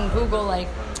then you can Google like,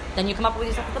 then you come up with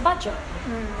yourself with a budget.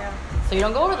 Yeah. So you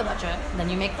don't go over the budget. Then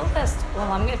you make the list. Well,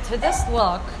 I'm gonna to this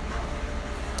look.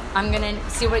 I'm gonna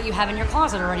see what you have in your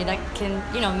closet already that can,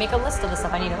 make a list of the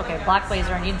stuff I need. Okay, black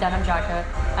blazer. I need denim jacket.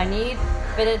 I need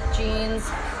fitted jeans.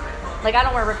 Like, I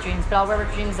don't wear ripped jeans, but I'll wear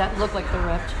ripped jeans that look like they're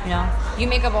ripped. You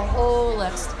make up a whole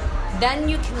list. Then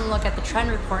you can look at the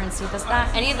trend report and see, does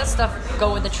any of this stuff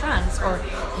go with the trends? Or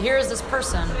here's this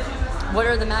person. What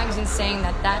are the magazines saying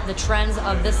that the trends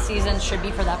of this season should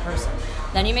be for that person?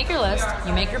 Then you make your list,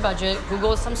 you make your budget,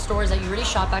 Google some stores that you already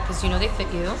shop at because they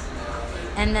fit you,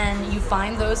 and then you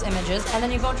find those images, and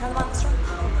then you go and try them on the store.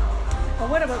 But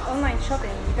what about online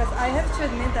shopping? Because I have to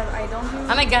admit that I don't do.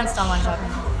 I'm against online shopping.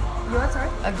 You are sorry?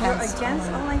 Against. You're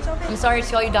against online shopping? I'm sorry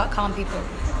to all you .com people.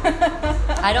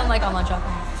 I don't like online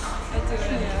shopping.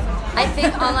 I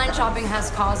think online shopping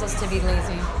has caused us to be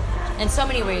lazy in so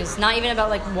many ways. Not even about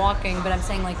like walking, but I'm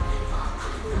saying like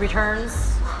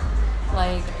returns.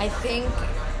 Like I think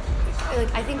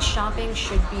shopping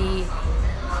should be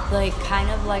like kind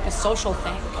of like a social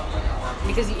thing,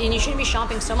 because you shouldn't be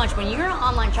shopping so much. When you're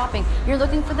online shopping, you're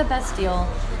looking for the best deal.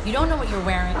 You don't know what you're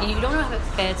wearing, and you don't know how it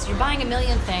fits. You're buying a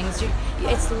million things.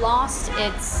 It's lost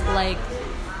its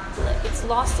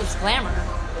glamour.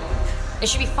 It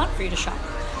should be fun for you to shop.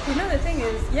 The thing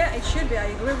is, yeah, it should be. I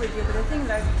agree with you. But the thing,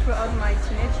 like throughout my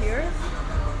teenage years,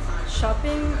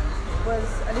 shopping was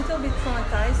a little bit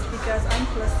traumatized because I'm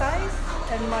plus size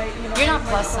and my. You're not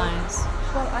plus size.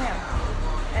 Well, I am.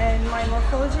 And my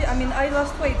morphology, I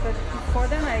lost weight, but before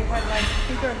then I had like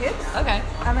bigger hips. Okay.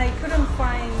 And I couldn't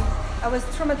find. I was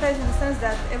traumatized in the sense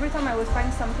that every time I would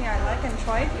find something I like and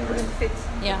try it wouldn't fit.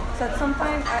 Yeah. So at some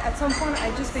point,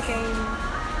 I just became.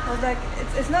 I was like,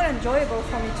 it's not enjoyable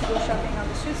for me to go shopping on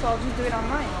the street, so I'll just do it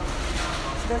online.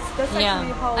 So that's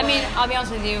actually how. I'll be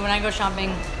honest with you. When I go shopping,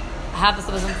 half the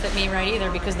stuff doesn't fit me right either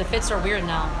because the fits are weird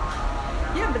now.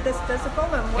 Yeah, but that's the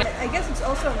problem. I guess it's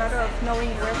also a matter of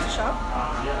knowing where to shop.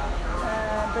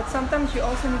 But sometimes you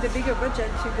also need a bigger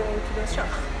budget to go to those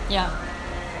shops. Yeah.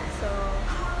 So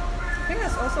I think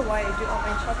that's also why I do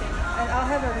online shopping. And I'll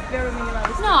have a very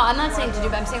minimalistic. No, I'm not saying to do,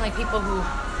 but I'm saying like people who.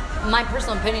 My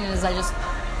personal opinion is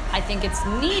I think it's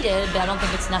needed, but I don't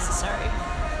think it's necessary.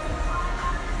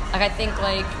 Like I think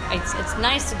like it's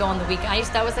nice to go on the weekend.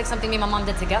 That was like something me and my mom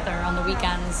did together on the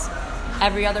weekends.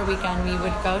 Every other weekend we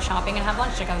would go shopping and have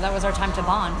lunch together. That was our time to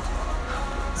bond.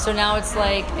 So now it's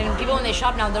like, and people when they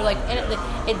shop now, they're like,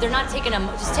 they're not taking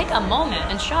just take a moment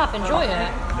and shop, enjoy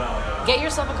it. Get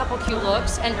yourself a couple cute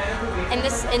looks, and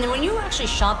when you actually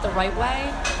shop the right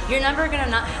way, you're never gonna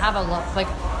not have a look. Like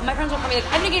my friends will call me like,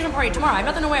 I have an engagement party tomorrow. I have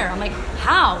nothing to wear. I'm like,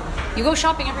 how? You go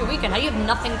shopping every weekend. How do you have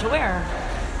nothing to wear?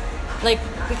 Like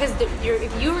because if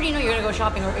you already know you're gonna go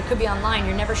shopping, or it could be online,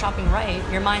 you're never shopping right.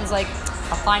 Your mind's like,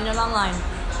 I'll find it online,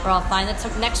 or I'll find it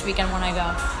next weekend when I go.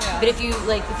 Yeah. But if you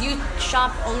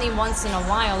shop only once in a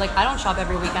while, like I don't shop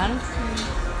every weekend.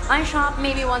 Mm-hmm. I shop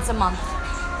maybe once a month,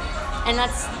 and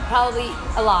that's probably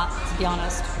a lot to be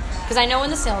honest, because I know when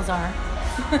the sales are,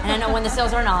 and I know when the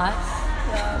sales are not.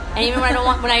 Yeah. And even when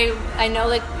I know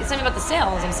like it's something about the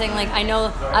sales. I'm saying like I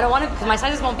know I don't want to because my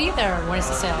sizes won't be there when it's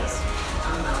the sales.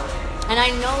 And I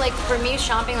know like for me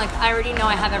shopping, like I already know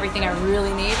I have everything I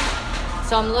really need.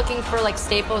 So I'm looking for like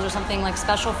staples or something like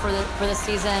special for the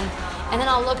season, and then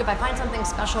I'll look if I find something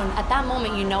special, and at that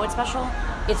moment you know it's special,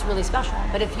 it's really special.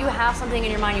 But if you have something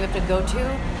in your mind you have to go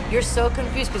to, you're so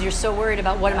confused because you're so worried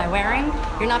about what am I wearing,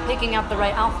 you're not picking out the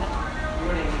right outfit.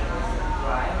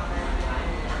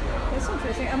 That's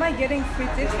interesting. Am I getting free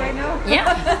tips right now?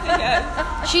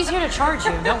 Yeah. She's here to charge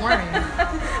you. Don't worry.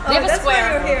 We have a that's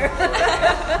square. Why you're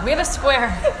here. We have a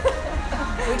square.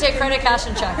 We take credit, cash,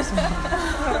 and checks.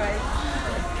 All right.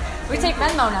 We take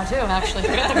Venmo now too. Actually,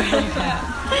 forget the credit card.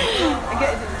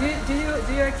 Okay.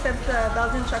 Do you accept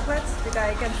Belgian chocolates? Because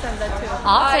I can send that too.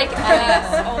 I'll take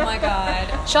yes. Oh my god.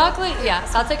 Chocolate,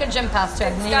 yes. I'll take a gym pass too.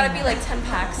 It's gotta be like 10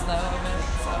 packs though of it.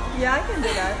 So. Yeah, I can do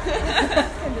that.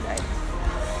 I can do that.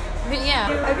 But yeah.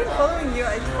 I've been following you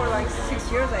for like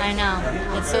 6 years. I know.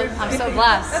 I'm so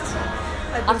blessed.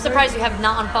 I'm surprised you have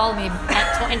not unfollowed me.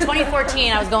 In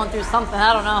 2014, I was going through something.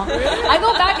 I don't know. I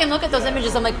go back and look at those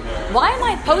images. I'm like, why am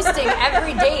I posting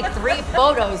every day 3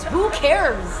 photos? Who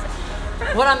cares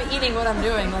what I'm eating, what I'm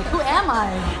doing? Like, who am I?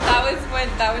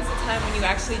 That was the time when you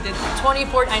actually did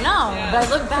 2014. I know. Yeah. But I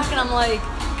look back and I'm like,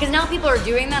 because now people are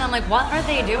doing that. I'm like, what are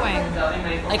they doing?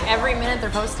 Like every minute they're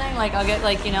posting. Like I'll get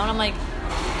like, and I'm like,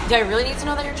 do I really need to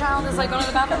know that your child is like going to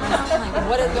the bathroom right now? Like,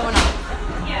 what is going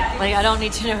on? Like, I don't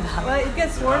need to know that. Well, it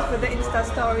gets worse with the Insta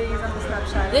stories and the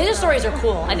Snapchat. The Insta stories are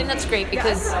cool. I think that's great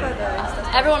because I prefer the Insta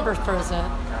stories. everyone prefers it.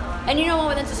 And you know what,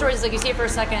 with Insta stories, is like you see it for a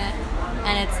second,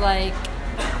 and it's like,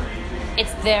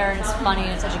 it's there, and it's funny,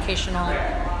 and it's educational.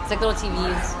 It's like little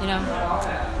TVs, you know?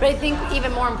 But I think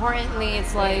even more importantly,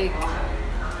 it's like,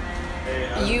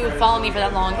 you follow me for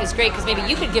that long is great because maybe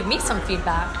you could give me some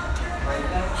feedback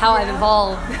how I've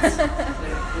evolved.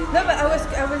 No, but I was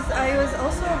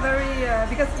also very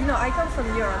because I come from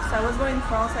Europe, so I was born in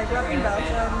France. I grew up in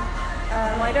Belgium.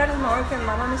 My dad is Moroccan,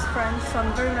 my mom is French, so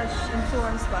I'm very much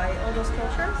influenced by all those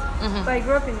cultures. Mm-hmm. But I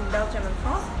grew up in Belgium and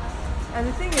France, and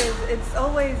the thing is, it's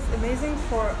always amazing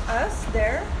for us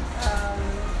there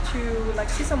to like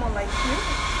see someone like you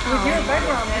with your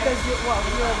background because you're a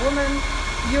woman.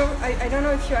 I don't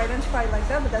know if you identify like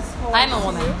that, but that's how I'm a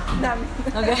woman. No.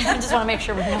 Okay, I just want to make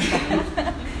sure we know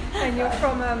that. And you're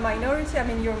from a minority. I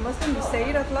mean, you're Muslim. You say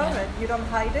it out loud. Yeah. And you don't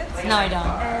hide it. No, I don't.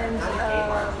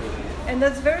 And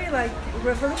that's very like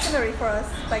revolutionary for us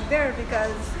back there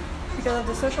because of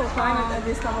the social climate and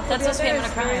the Islamophobia. That's supposed to be I'm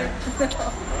gonna cry.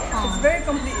 It's very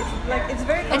complete. It's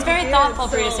very. It's very thoughtful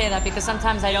for you to so- say that because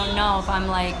sometimes I don't know if I'm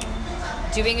like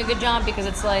doing a good job because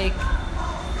it's like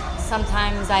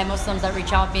sometimes I have Muslims that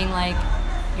reach out being like,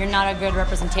 you're not a good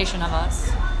representation of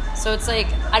us. So it's like,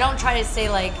 I don't try to say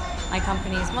like, my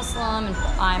company is Muslim and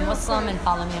I'm Muslim and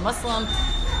follow me a Muslim.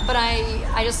 But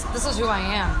I just, this is who I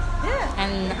am. Yeah.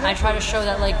 And I try to show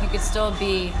that like you could still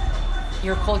be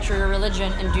your culture, your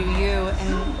religion, and do you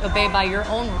and obey by your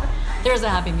own. There's a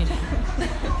happy medium.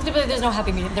 There's no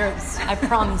happy medium. There is. I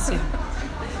promise you.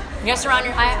 You guys surround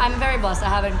your. I'm very blessed. I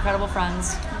have incredible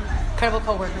friends, incredible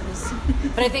coworkers.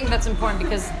 But I think that's important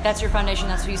because that's your foundation.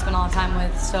 That's who you spend all the time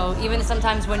with. So even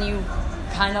sometimes when you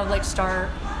kind of like start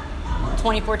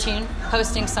 2014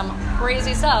 posting some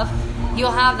crazy stuff,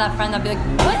 you'll have that friend that'll be like,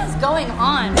 "What is going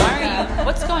on? Why are you?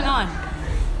 What's going on?"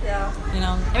 Yeah. You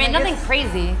know, I mean, nothing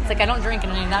crazy. It's like I don't drink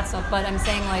and any of that stuff, but I'm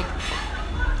saying like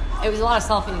it was a lot of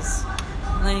selfies,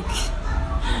 like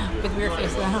with weird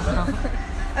faces. I don't know.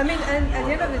 I mean, and at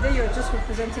the end of the day, you're just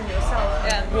representing yourself.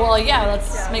 Yeah. Well, yeah,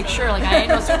 let's make sure. Like I ain't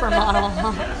no supermodel.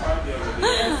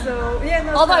 So yeah,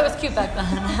 no. Although so, I was cute back then.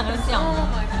 I was young. Oh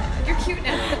my god. You're cute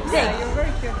now. Yeah, you're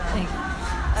very cute now. Thank you.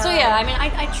 So yeah, I mean,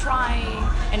 I try,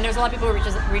 and there's a lot of people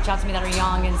who reach out to me that are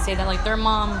young and say that like their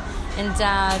mom and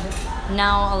dad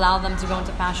now allow them to go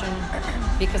into fashion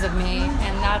because of me,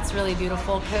 and that's really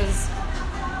beautiful because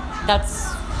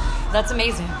that's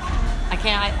amazing. I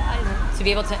to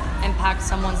be able to impact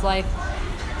someone's life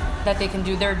that they can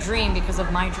do their dream because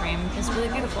of my dream is really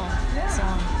beautiful. So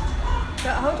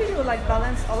how do you like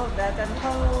balance all of that, and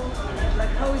how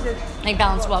is it? Like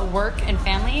balance what, work and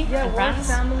family Yeah, and work, friends?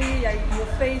 family, your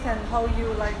faith, and how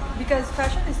you like, because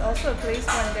fashion is also a place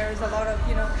when there is a lot of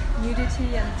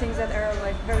nudity and things that are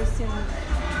like very seen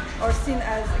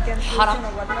as against Haram. religion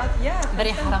or whatnot. Yeah,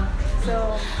 Very haram.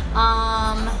 So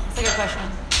It's a good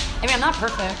question. I mean, I'm not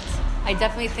perfect. I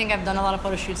definitely think I've done a lot of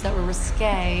photo shoots that were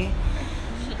risque.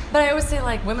 But I always say,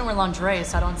 like, women wear lingerie,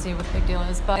 so I don't see what the big deal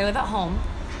is. But I live at home,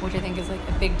 which I think is, like,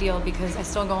 a big deal because I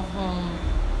still go home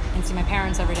and see my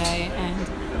parents every day. And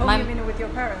you mean with your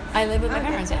parents? I live with my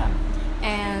parents, yeah.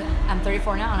 And I'm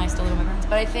 34 now, and I still live with my parents.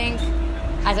 But I think,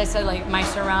 as I said, like, my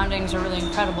surroundings are really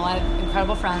incredible. I have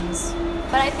incredible friends.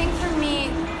 But I think for me,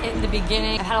 in the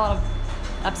beginning, I've had a lot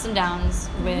of ups and downs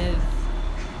with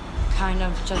kind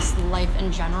of just life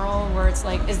in general, where it's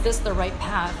like, is this the right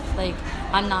path? Like,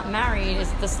 I'm not married.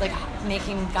 Is this like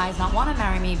making guys not want to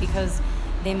marry me because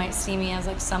they might see me as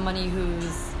like somebody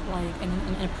who's like in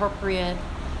an inappropriate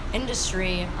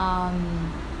industry?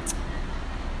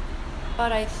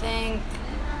 But I think,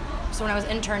 so when I was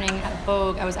interning at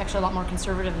Vogue, I was actually a lot more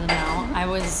conservative than now. I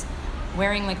was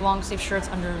wearing like long sleeve shirts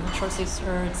under short sleeve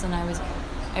skirts, and I was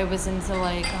into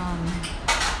like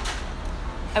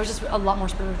I was just a lot more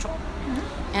spiritual.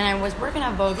 Mm-hmm. And I was working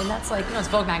at Vogue, and that's like, it's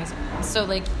Vogue magazine. So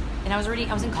like, and I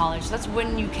was in college. So that's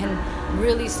when you can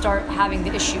really start having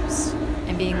the issues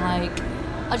and being like,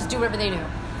 I'll just do whatever they do.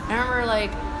 And I remember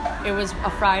like, it was a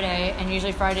Friday, and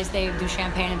usually Fridays they do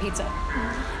champagne and pizza.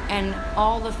 Mm-hmm. And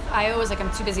I always like,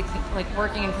 I'm too busy like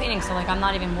working and cleaning, so like I'm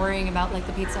not even worrying about like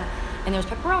the pizza. And there was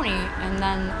pepperoni, and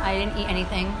then I didn't eat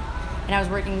anything, and I was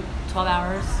working 12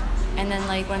 hours. And then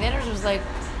like one of the editors was like,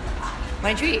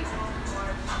 why didn't you eat?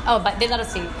 Oh, but they let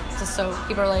us eat. Just so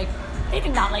people are like, they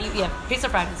did not let you eat pizza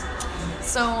Fridays.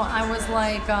 So I was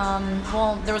like,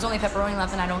 well, there was only pepperoni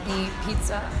left and I don't eat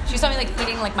pizza. She saw me like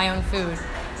eating like my own food.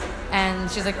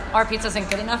 And she's like, our pizza isn't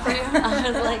good enough for you?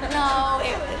 I was like, no,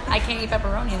 I can't eat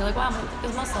pepperoni. They're like, wow,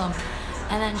 I'm Muslim.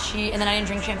 And then I didn't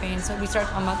drink champagne. So we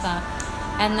started talking about that.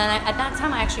 And then at that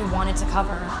time, I actually wanted to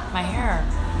cover my hair.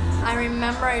 I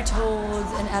remember I told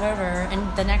an editor,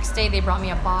 and the next day they brought me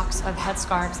a box of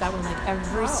headscarves that were like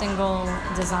every single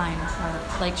design,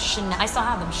 like Chanel. I still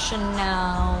have them,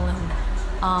 Chanel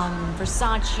and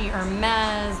Versace,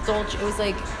 Hermes,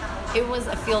 Dolce. It was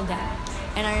a field day.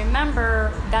 And I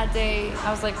remember that day, I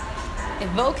was like, if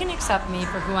Vogue can accept me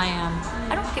for who I am,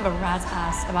 I don't give a rat's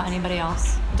ass about anybody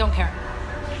else. Don't care.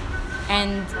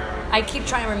 And I keep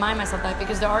trying to remind myself that,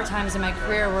 because there are times in my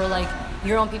career where like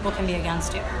your own people can be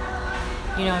against you.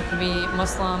 You know, it could be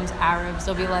Muslims, Arabs.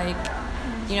 They'll be like,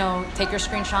 you know, take your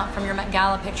screenshot from your Met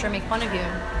Gala picture and make fun of you.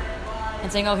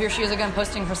 And saying, oh, here she is again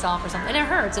posting herself or something. And it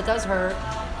hurts. It does hurt.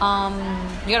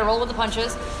 You gotta roll with the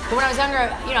punches. But when I was younger,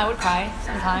 you know, I would cry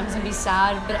sometimes and be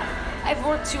sad. But I've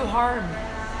worked too hard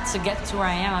to get to where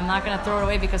I am. I'm not gonna throw it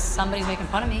away because somebody's making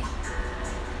fun of me.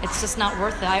 It's just not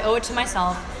worth it. I owe it to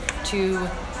myself to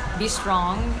be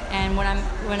strong, and when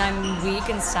I'm weak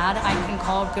and sad, I can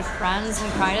call good friends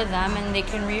and cry to them, and they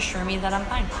can reassure me that I'm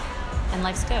fine and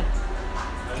life's good.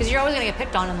 Because you're always gonna get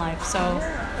picked on in life, so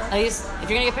at least if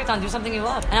you're gonna get picked on, do something you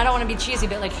love. And I don't want to be cheesy,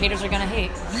 but like haters are gonna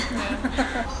hate.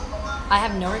 I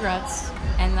have no regrets.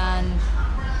 And then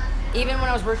even when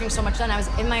I was working so much then, I was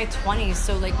in my 20s,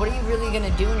 so like what are you really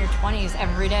gonna do in your 20s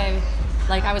every day?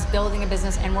 Like I was building a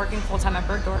business and working full-time at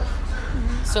Bergdorf.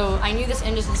 So I knew this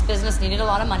business needed a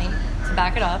lot of money to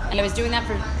back it up, and I was doing that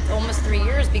for almost 3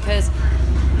 years, because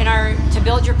to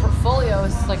build your portfolio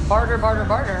is like barter,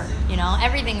 you know,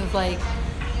 everything is like.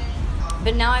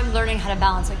 But now I'm learning how to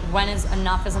balance, like when is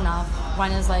enough,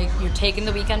 when is like you're taking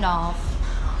the weekend off,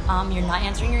 you're not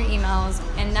answering your emails,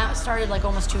 and that started like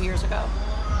almost 2 years ago.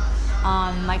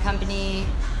 My company,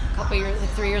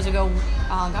 3 years ago,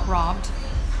 got robbed.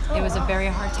 It was a very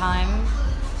hard time.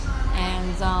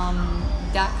 And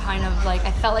that kind of like,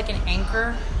 I felt like an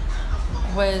anchor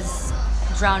was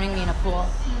drowning me in a pool.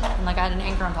 And like I had an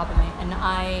anchor on top of me, and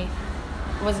I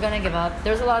was gonna give up.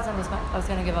 There was a lot of times I was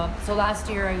gonna give up. So last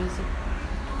year I was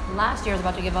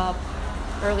about to give up,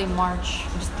 early March,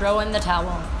 just throw in the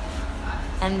towel.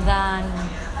 And then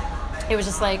it was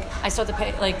just like, I started to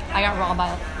pay, like I got robbed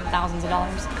by thousands of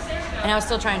dollars. And I was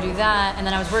still trying to do that. And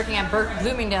then I was working at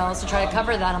Bloomingdale's to try to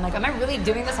cover that. I'm like, am I really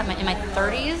doing this in my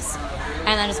 30s?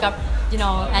 And I just got, you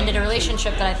know, ended a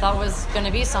relationship that I thought was going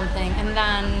to be something. And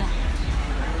then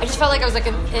I just felt like I was like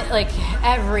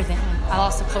everything. I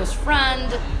lost a close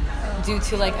friend due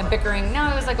to like a bickering. No,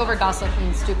 it was like over gossip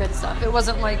and stupid stuff. It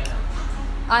wasn't like,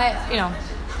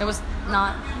 it was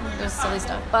silly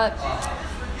stuff. But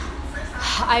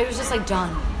I was just like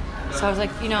done. So I was like,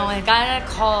 you know, I got a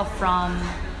call from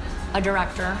a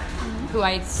director who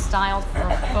I styled for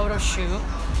a photo shoot,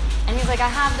 and he's like, I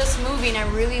have this movie and I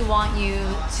really want you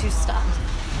to style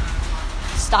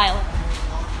it.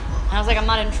 And I was like, I'm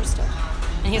not interested.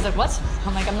 And he's like, what?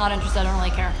 I'm like, I'm not interested, I don't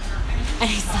really care. And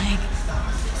he's like,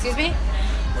 excuse me?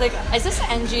 He's like, is this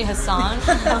NG Hassan?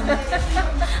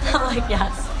 I'm like,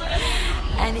 yes.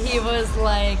 And he was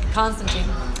like, Constantine.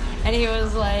 And he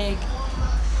was like,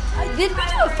 did we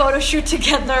do a photo shoot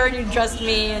together and you dressed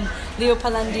me and Leo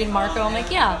Palendi and Marco? I'm like,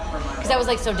 yeah, because that was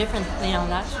like so different, you know,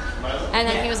 that. And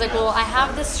then he was like, well, I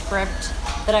have this script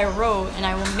that I wrote and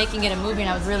I'm making it a movie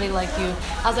and I would really like you.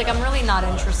 I was like, I'm really not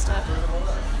interested.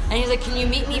 And he's like, can you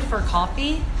meet me for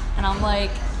coffee? And I'm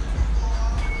like,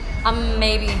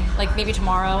 maybe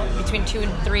tomorrow between 2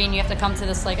 and 3, and you have to come to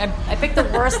this, like, I picked the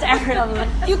worst area. I'm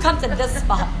like, you come to this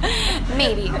spot,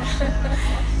 maybe.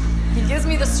 He gives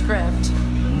me the script.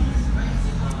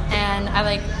 And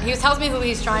he tells me who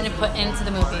he's trying to put into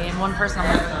the movie, and one person,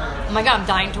 I'm like, oh my God, I'm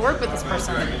dying to work with this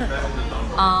person.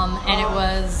 And it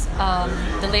was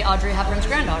the late Audrey Hepburn's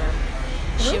granddaughter.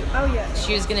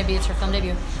 She was going to be, it's her film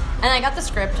debut. And I got the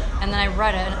script, and then I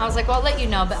read it, and I was like, well, I'll let you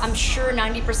know, but I'm sure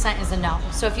 90% is a no.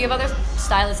 So if you have other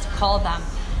stylists, call them.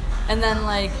 And then,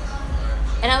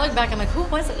 and I look back, I'm like, who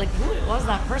was it? Like, who was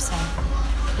that person?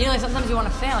 You know, like, sometimes you want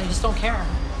to fail, you just don't care.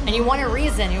 And you want a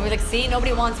reason. You were like, see,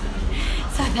 nobody wants me.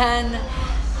 So then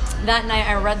that night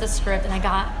I read the script and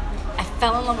I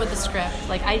fell in love with the script.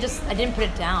 Like I didn't put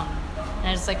it down. And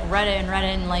I just like read it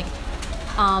and like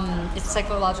it's a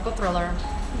psychological thriller,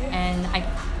 and I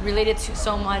related to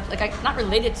so much, like I not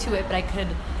related to it, but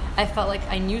I felt like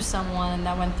I knew someone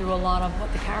that went through a lot of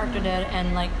what the character did,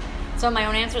 and like some of my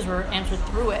own answers were answered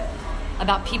through it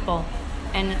about people.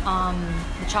 And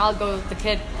the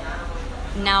kid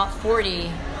now at 40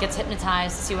 gets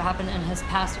hypnotized to see what happened in his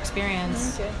past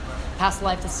experience, past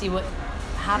life, to see what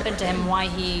happened to him, why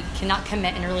he cannot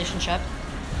commit in a relationship,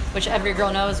 which every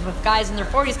girl knows, if guys in their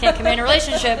 40s can't commit in a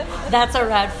relationship, that's a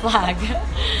red flag.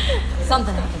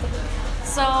 Something happened.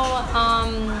 so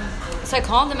so I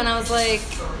called him and I was like,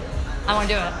 I want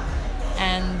to do it.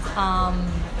 And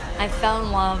I fell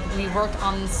in love. We worked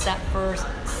on set for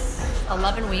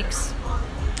 11 weeks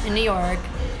in New York,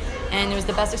 and it was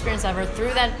the best experience ever.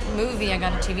 Through that movie, I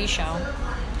got a TV show.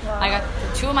 Wow. I got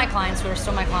 2 of my clients who are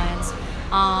still my clients,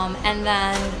 and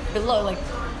then below, like,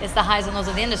 it's the highs and lows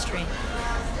of the industry.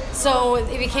 So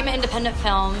it became an independent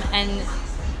film, and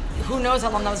who knows how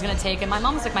long that was going to take. And my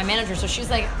mom was like my manager, so she's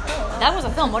like, that was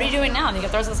a film, what are you doing now? And you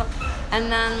get the rest of the stuff.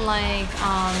 And then like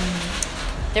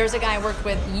there was a guy I worked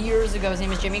with years ago, his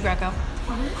name is Jimmy Greco.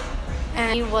 Mm-hmm.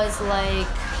 And he was like,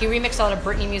 he remixed a lot of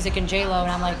Britney music and J-Lo,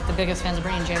 and I'm like the biggest fans of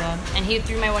Britney and J-Lo. And he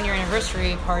threw my 1-year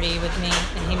anniversary party with me,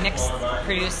 and he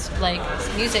produced like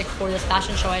music for this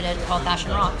fashion show I did called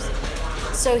Fashion Rocks.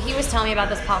 So he was telling me about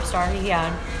this pop star he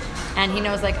had, and he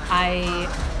knows like I,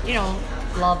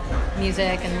 love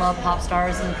music and love pop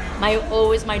stars, and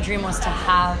my dream was to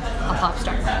have a pop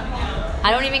star.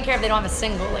 I don't even care if they don't have a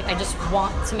single. Like, I just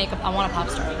want to I want a pop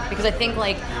star, because I think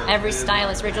like every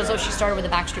stylist, Rachel Zoe, she started with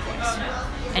the Backstreet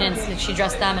Boys, and then she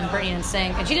dressed them and Britney and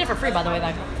sang, and she did it for free, by the way,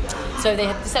 back then. So they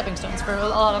had the stepping stones for a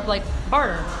lot of like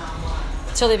barter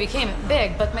till they became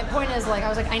big. But my point is, like, I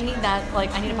was like, I need that,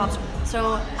 like, I need a pop star.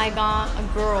 So I got a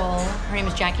girl, her name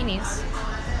is Jackie Neese.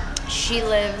 She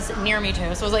lives near me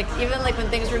too. So it was like, even like when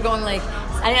things were going, like,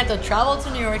 I didn't have to travel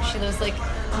to New York, she lives like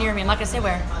near me. I'm not gonna say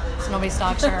where, so nobody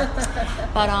stalks her.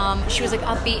 But she was like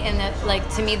upbeat and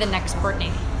like, to me, the next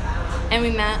Britney. And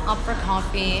we met up for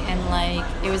coffee, and like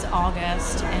it was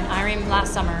August, and I remember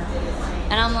last summer,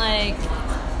 and I'm like,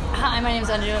 hi, my name's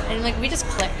Anju, and like we just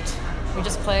clicked,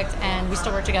 and we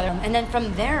still work together. And then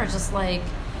from there, just like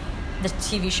the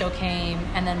TV show came,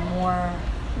 and then more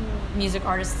music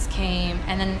artists came,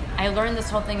 and then I learned this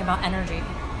whole thing about energy,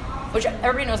 which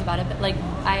everybody knows about it, but like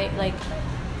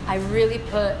I really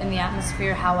put in the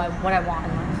atmosphere what I want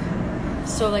in life.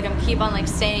 So like I'm keep on like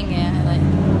saying it, like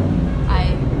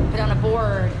I put on a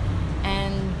board,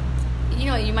 and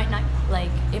you might not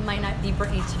like, it might not be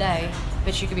Britney today,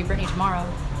 but she could be Britney tomorrow.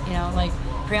 Like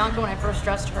Priyanka, when I first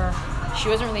dressed her, she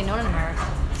wasn't really known in America.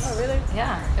 Oh, really?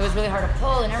 Yeah, it was really hard to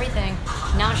pull and everything.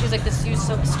 Now she's like this huge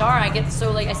star. I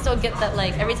still get that,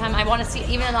 like, every time I want to see,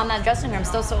 even if I'm not dressing her, I'm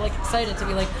still so like excited to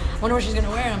be like, I wonder what she's gonna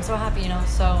wear, and I'm so happy,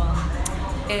 So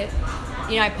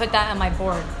I put that on my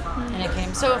board, and it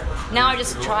came. So now I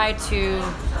just try to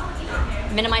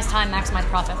minimize time, maximize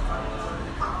profit.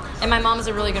 And my mom is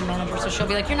a really good manager, so she'll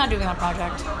be like, you're not doing that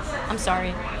project. I'm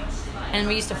sorry. And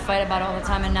we used to fight about it all the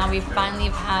time, and now we finally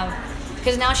have,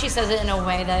 because now she says it in a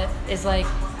way that is like,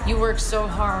 you work so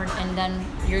hard, and then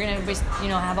you're gonna waste,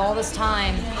 have all this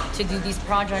time to do these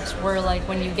projects where, like,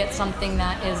 when you get something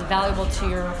that is valuable to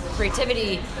your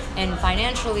creativity and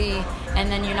financially,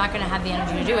 and then you're not gonna have the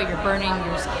energy to do it, you're burning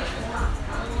yourself.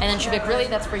 And then she'll be like, really,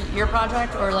 that's for your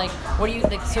project? Or like, what do you,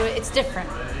 like, so it's different.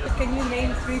 Can you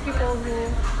name 3 people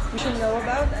who we should know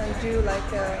about and do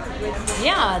like with?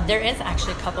 Yeah, there is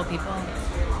actually a couple people.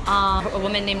 A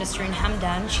woman named Nasreen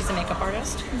Hamdan. She's a makeup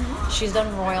artist. Mm-hmm. She's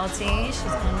done royalty. She's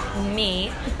done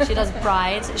me. She does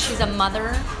brides. She's a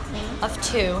mother of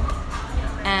 2,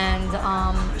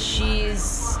 and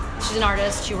she's an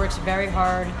artist. She works very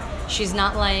hard. She's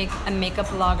not like a makeup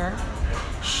blogger.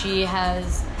 She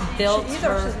has built She's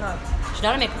not. She's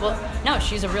not a makeup. Well, no,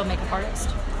 she's a real makeup artist.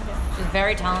 She's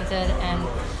very talented, and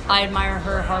I admire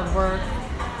her hard work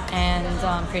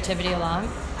and creativity a lot.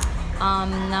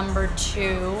 Number 2,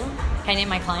 can I name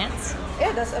my clients?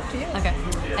 Yeah, that's up to you. Okay.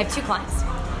 I have 2 clients.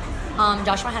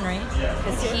 Joshua Henry,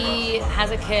 because he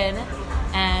has a kid,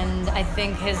 and I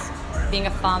think his being a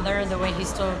father, the way he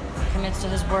still commits to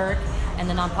his work and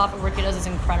the nonprofit work he does is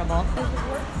incredible.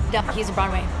 Yeah, he's a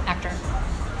Broadway actor.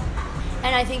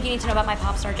 And I think you need to know about my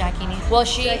pop star, Jackie Neese. Well,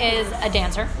 she is a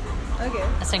dancer,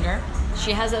 a singer.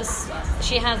 She has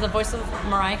the voice of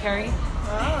Mariah Carey,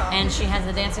 and she has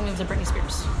the dancing moves of Britney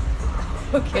Spears.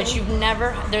 Okay.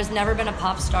 But there's never been a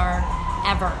pop star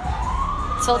ever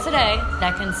till today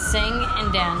that can sing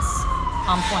and dance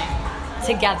on point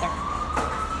together.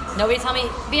 Nobody tell me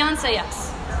Beyonce,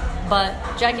 yes, but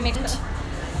Jackie makes it,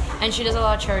 and she does a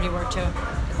lot of charity work too.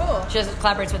 Cool. She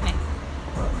collaborates with me.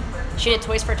 She did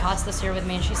Toys for Tots this year with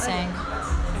me, and she sang.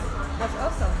 That's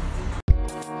awesome.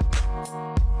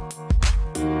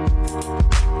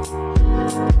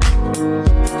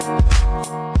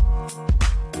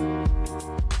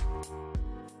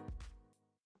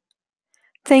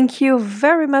 Thank you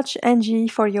very much, Angie,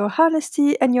 for your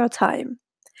honesty and your time.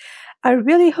 I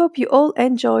really hope you all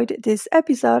enjoyed this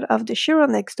episode of The Shiro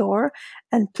Next Door,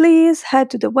 and please head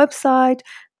to the website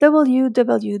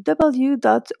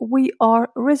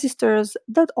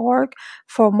www.weareresistors.org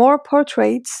for more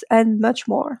portraits and much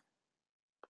more.